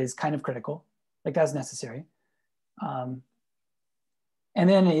 to 2 is kind of critical, like that's necessary. And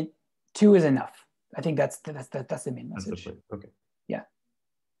then 2 is enough. I think that's the main message. That's the point. Okay. Yeah.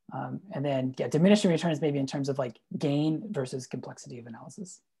 And then yeah, diminishing returns maybe in terms of like gain versus complexity of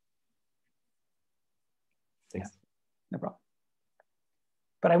analysis. Thanks. Yeah, no problem.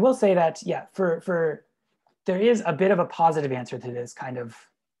 But I will say that yeah, for there is a bit of a positive answer to this kind of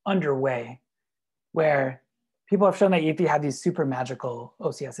underway, where people have shown that if you have these super magical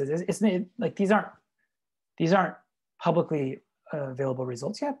OCSs, it's like these aren't publicly available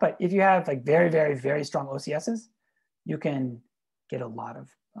results yet, but if you have like very, very, very strong OCSs, you can get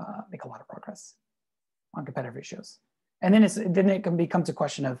make a lot of progress on competitive ratios. And then it can becomes a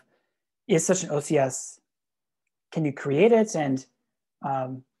question of, is such an OCS, can you create it? And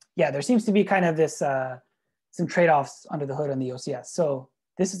yeah, there seems to be kind of this some trade-offs under the hood on the OCS. So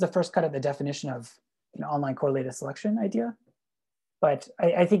this is the first cut at the definition of online correlated selection idea. But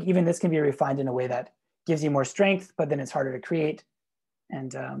I think even this can be refined in a way that gives you more strength, but then it's harder to create.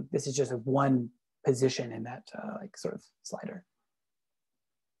 And this is just one position in that like sort of slider.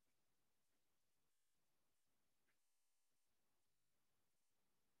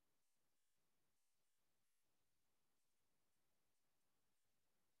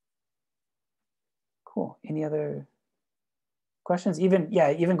 Cool. Any other questions? Even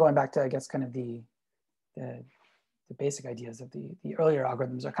going back to, I guess, kind of the basic ideas of the earlier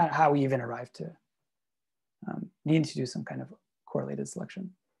algorithms are kind of how we even arrived to needing to do some kind of correlated selection.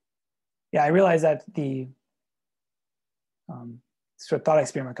 Yeah, I realized that the sort of thought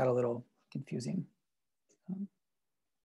experiment got a little confusing.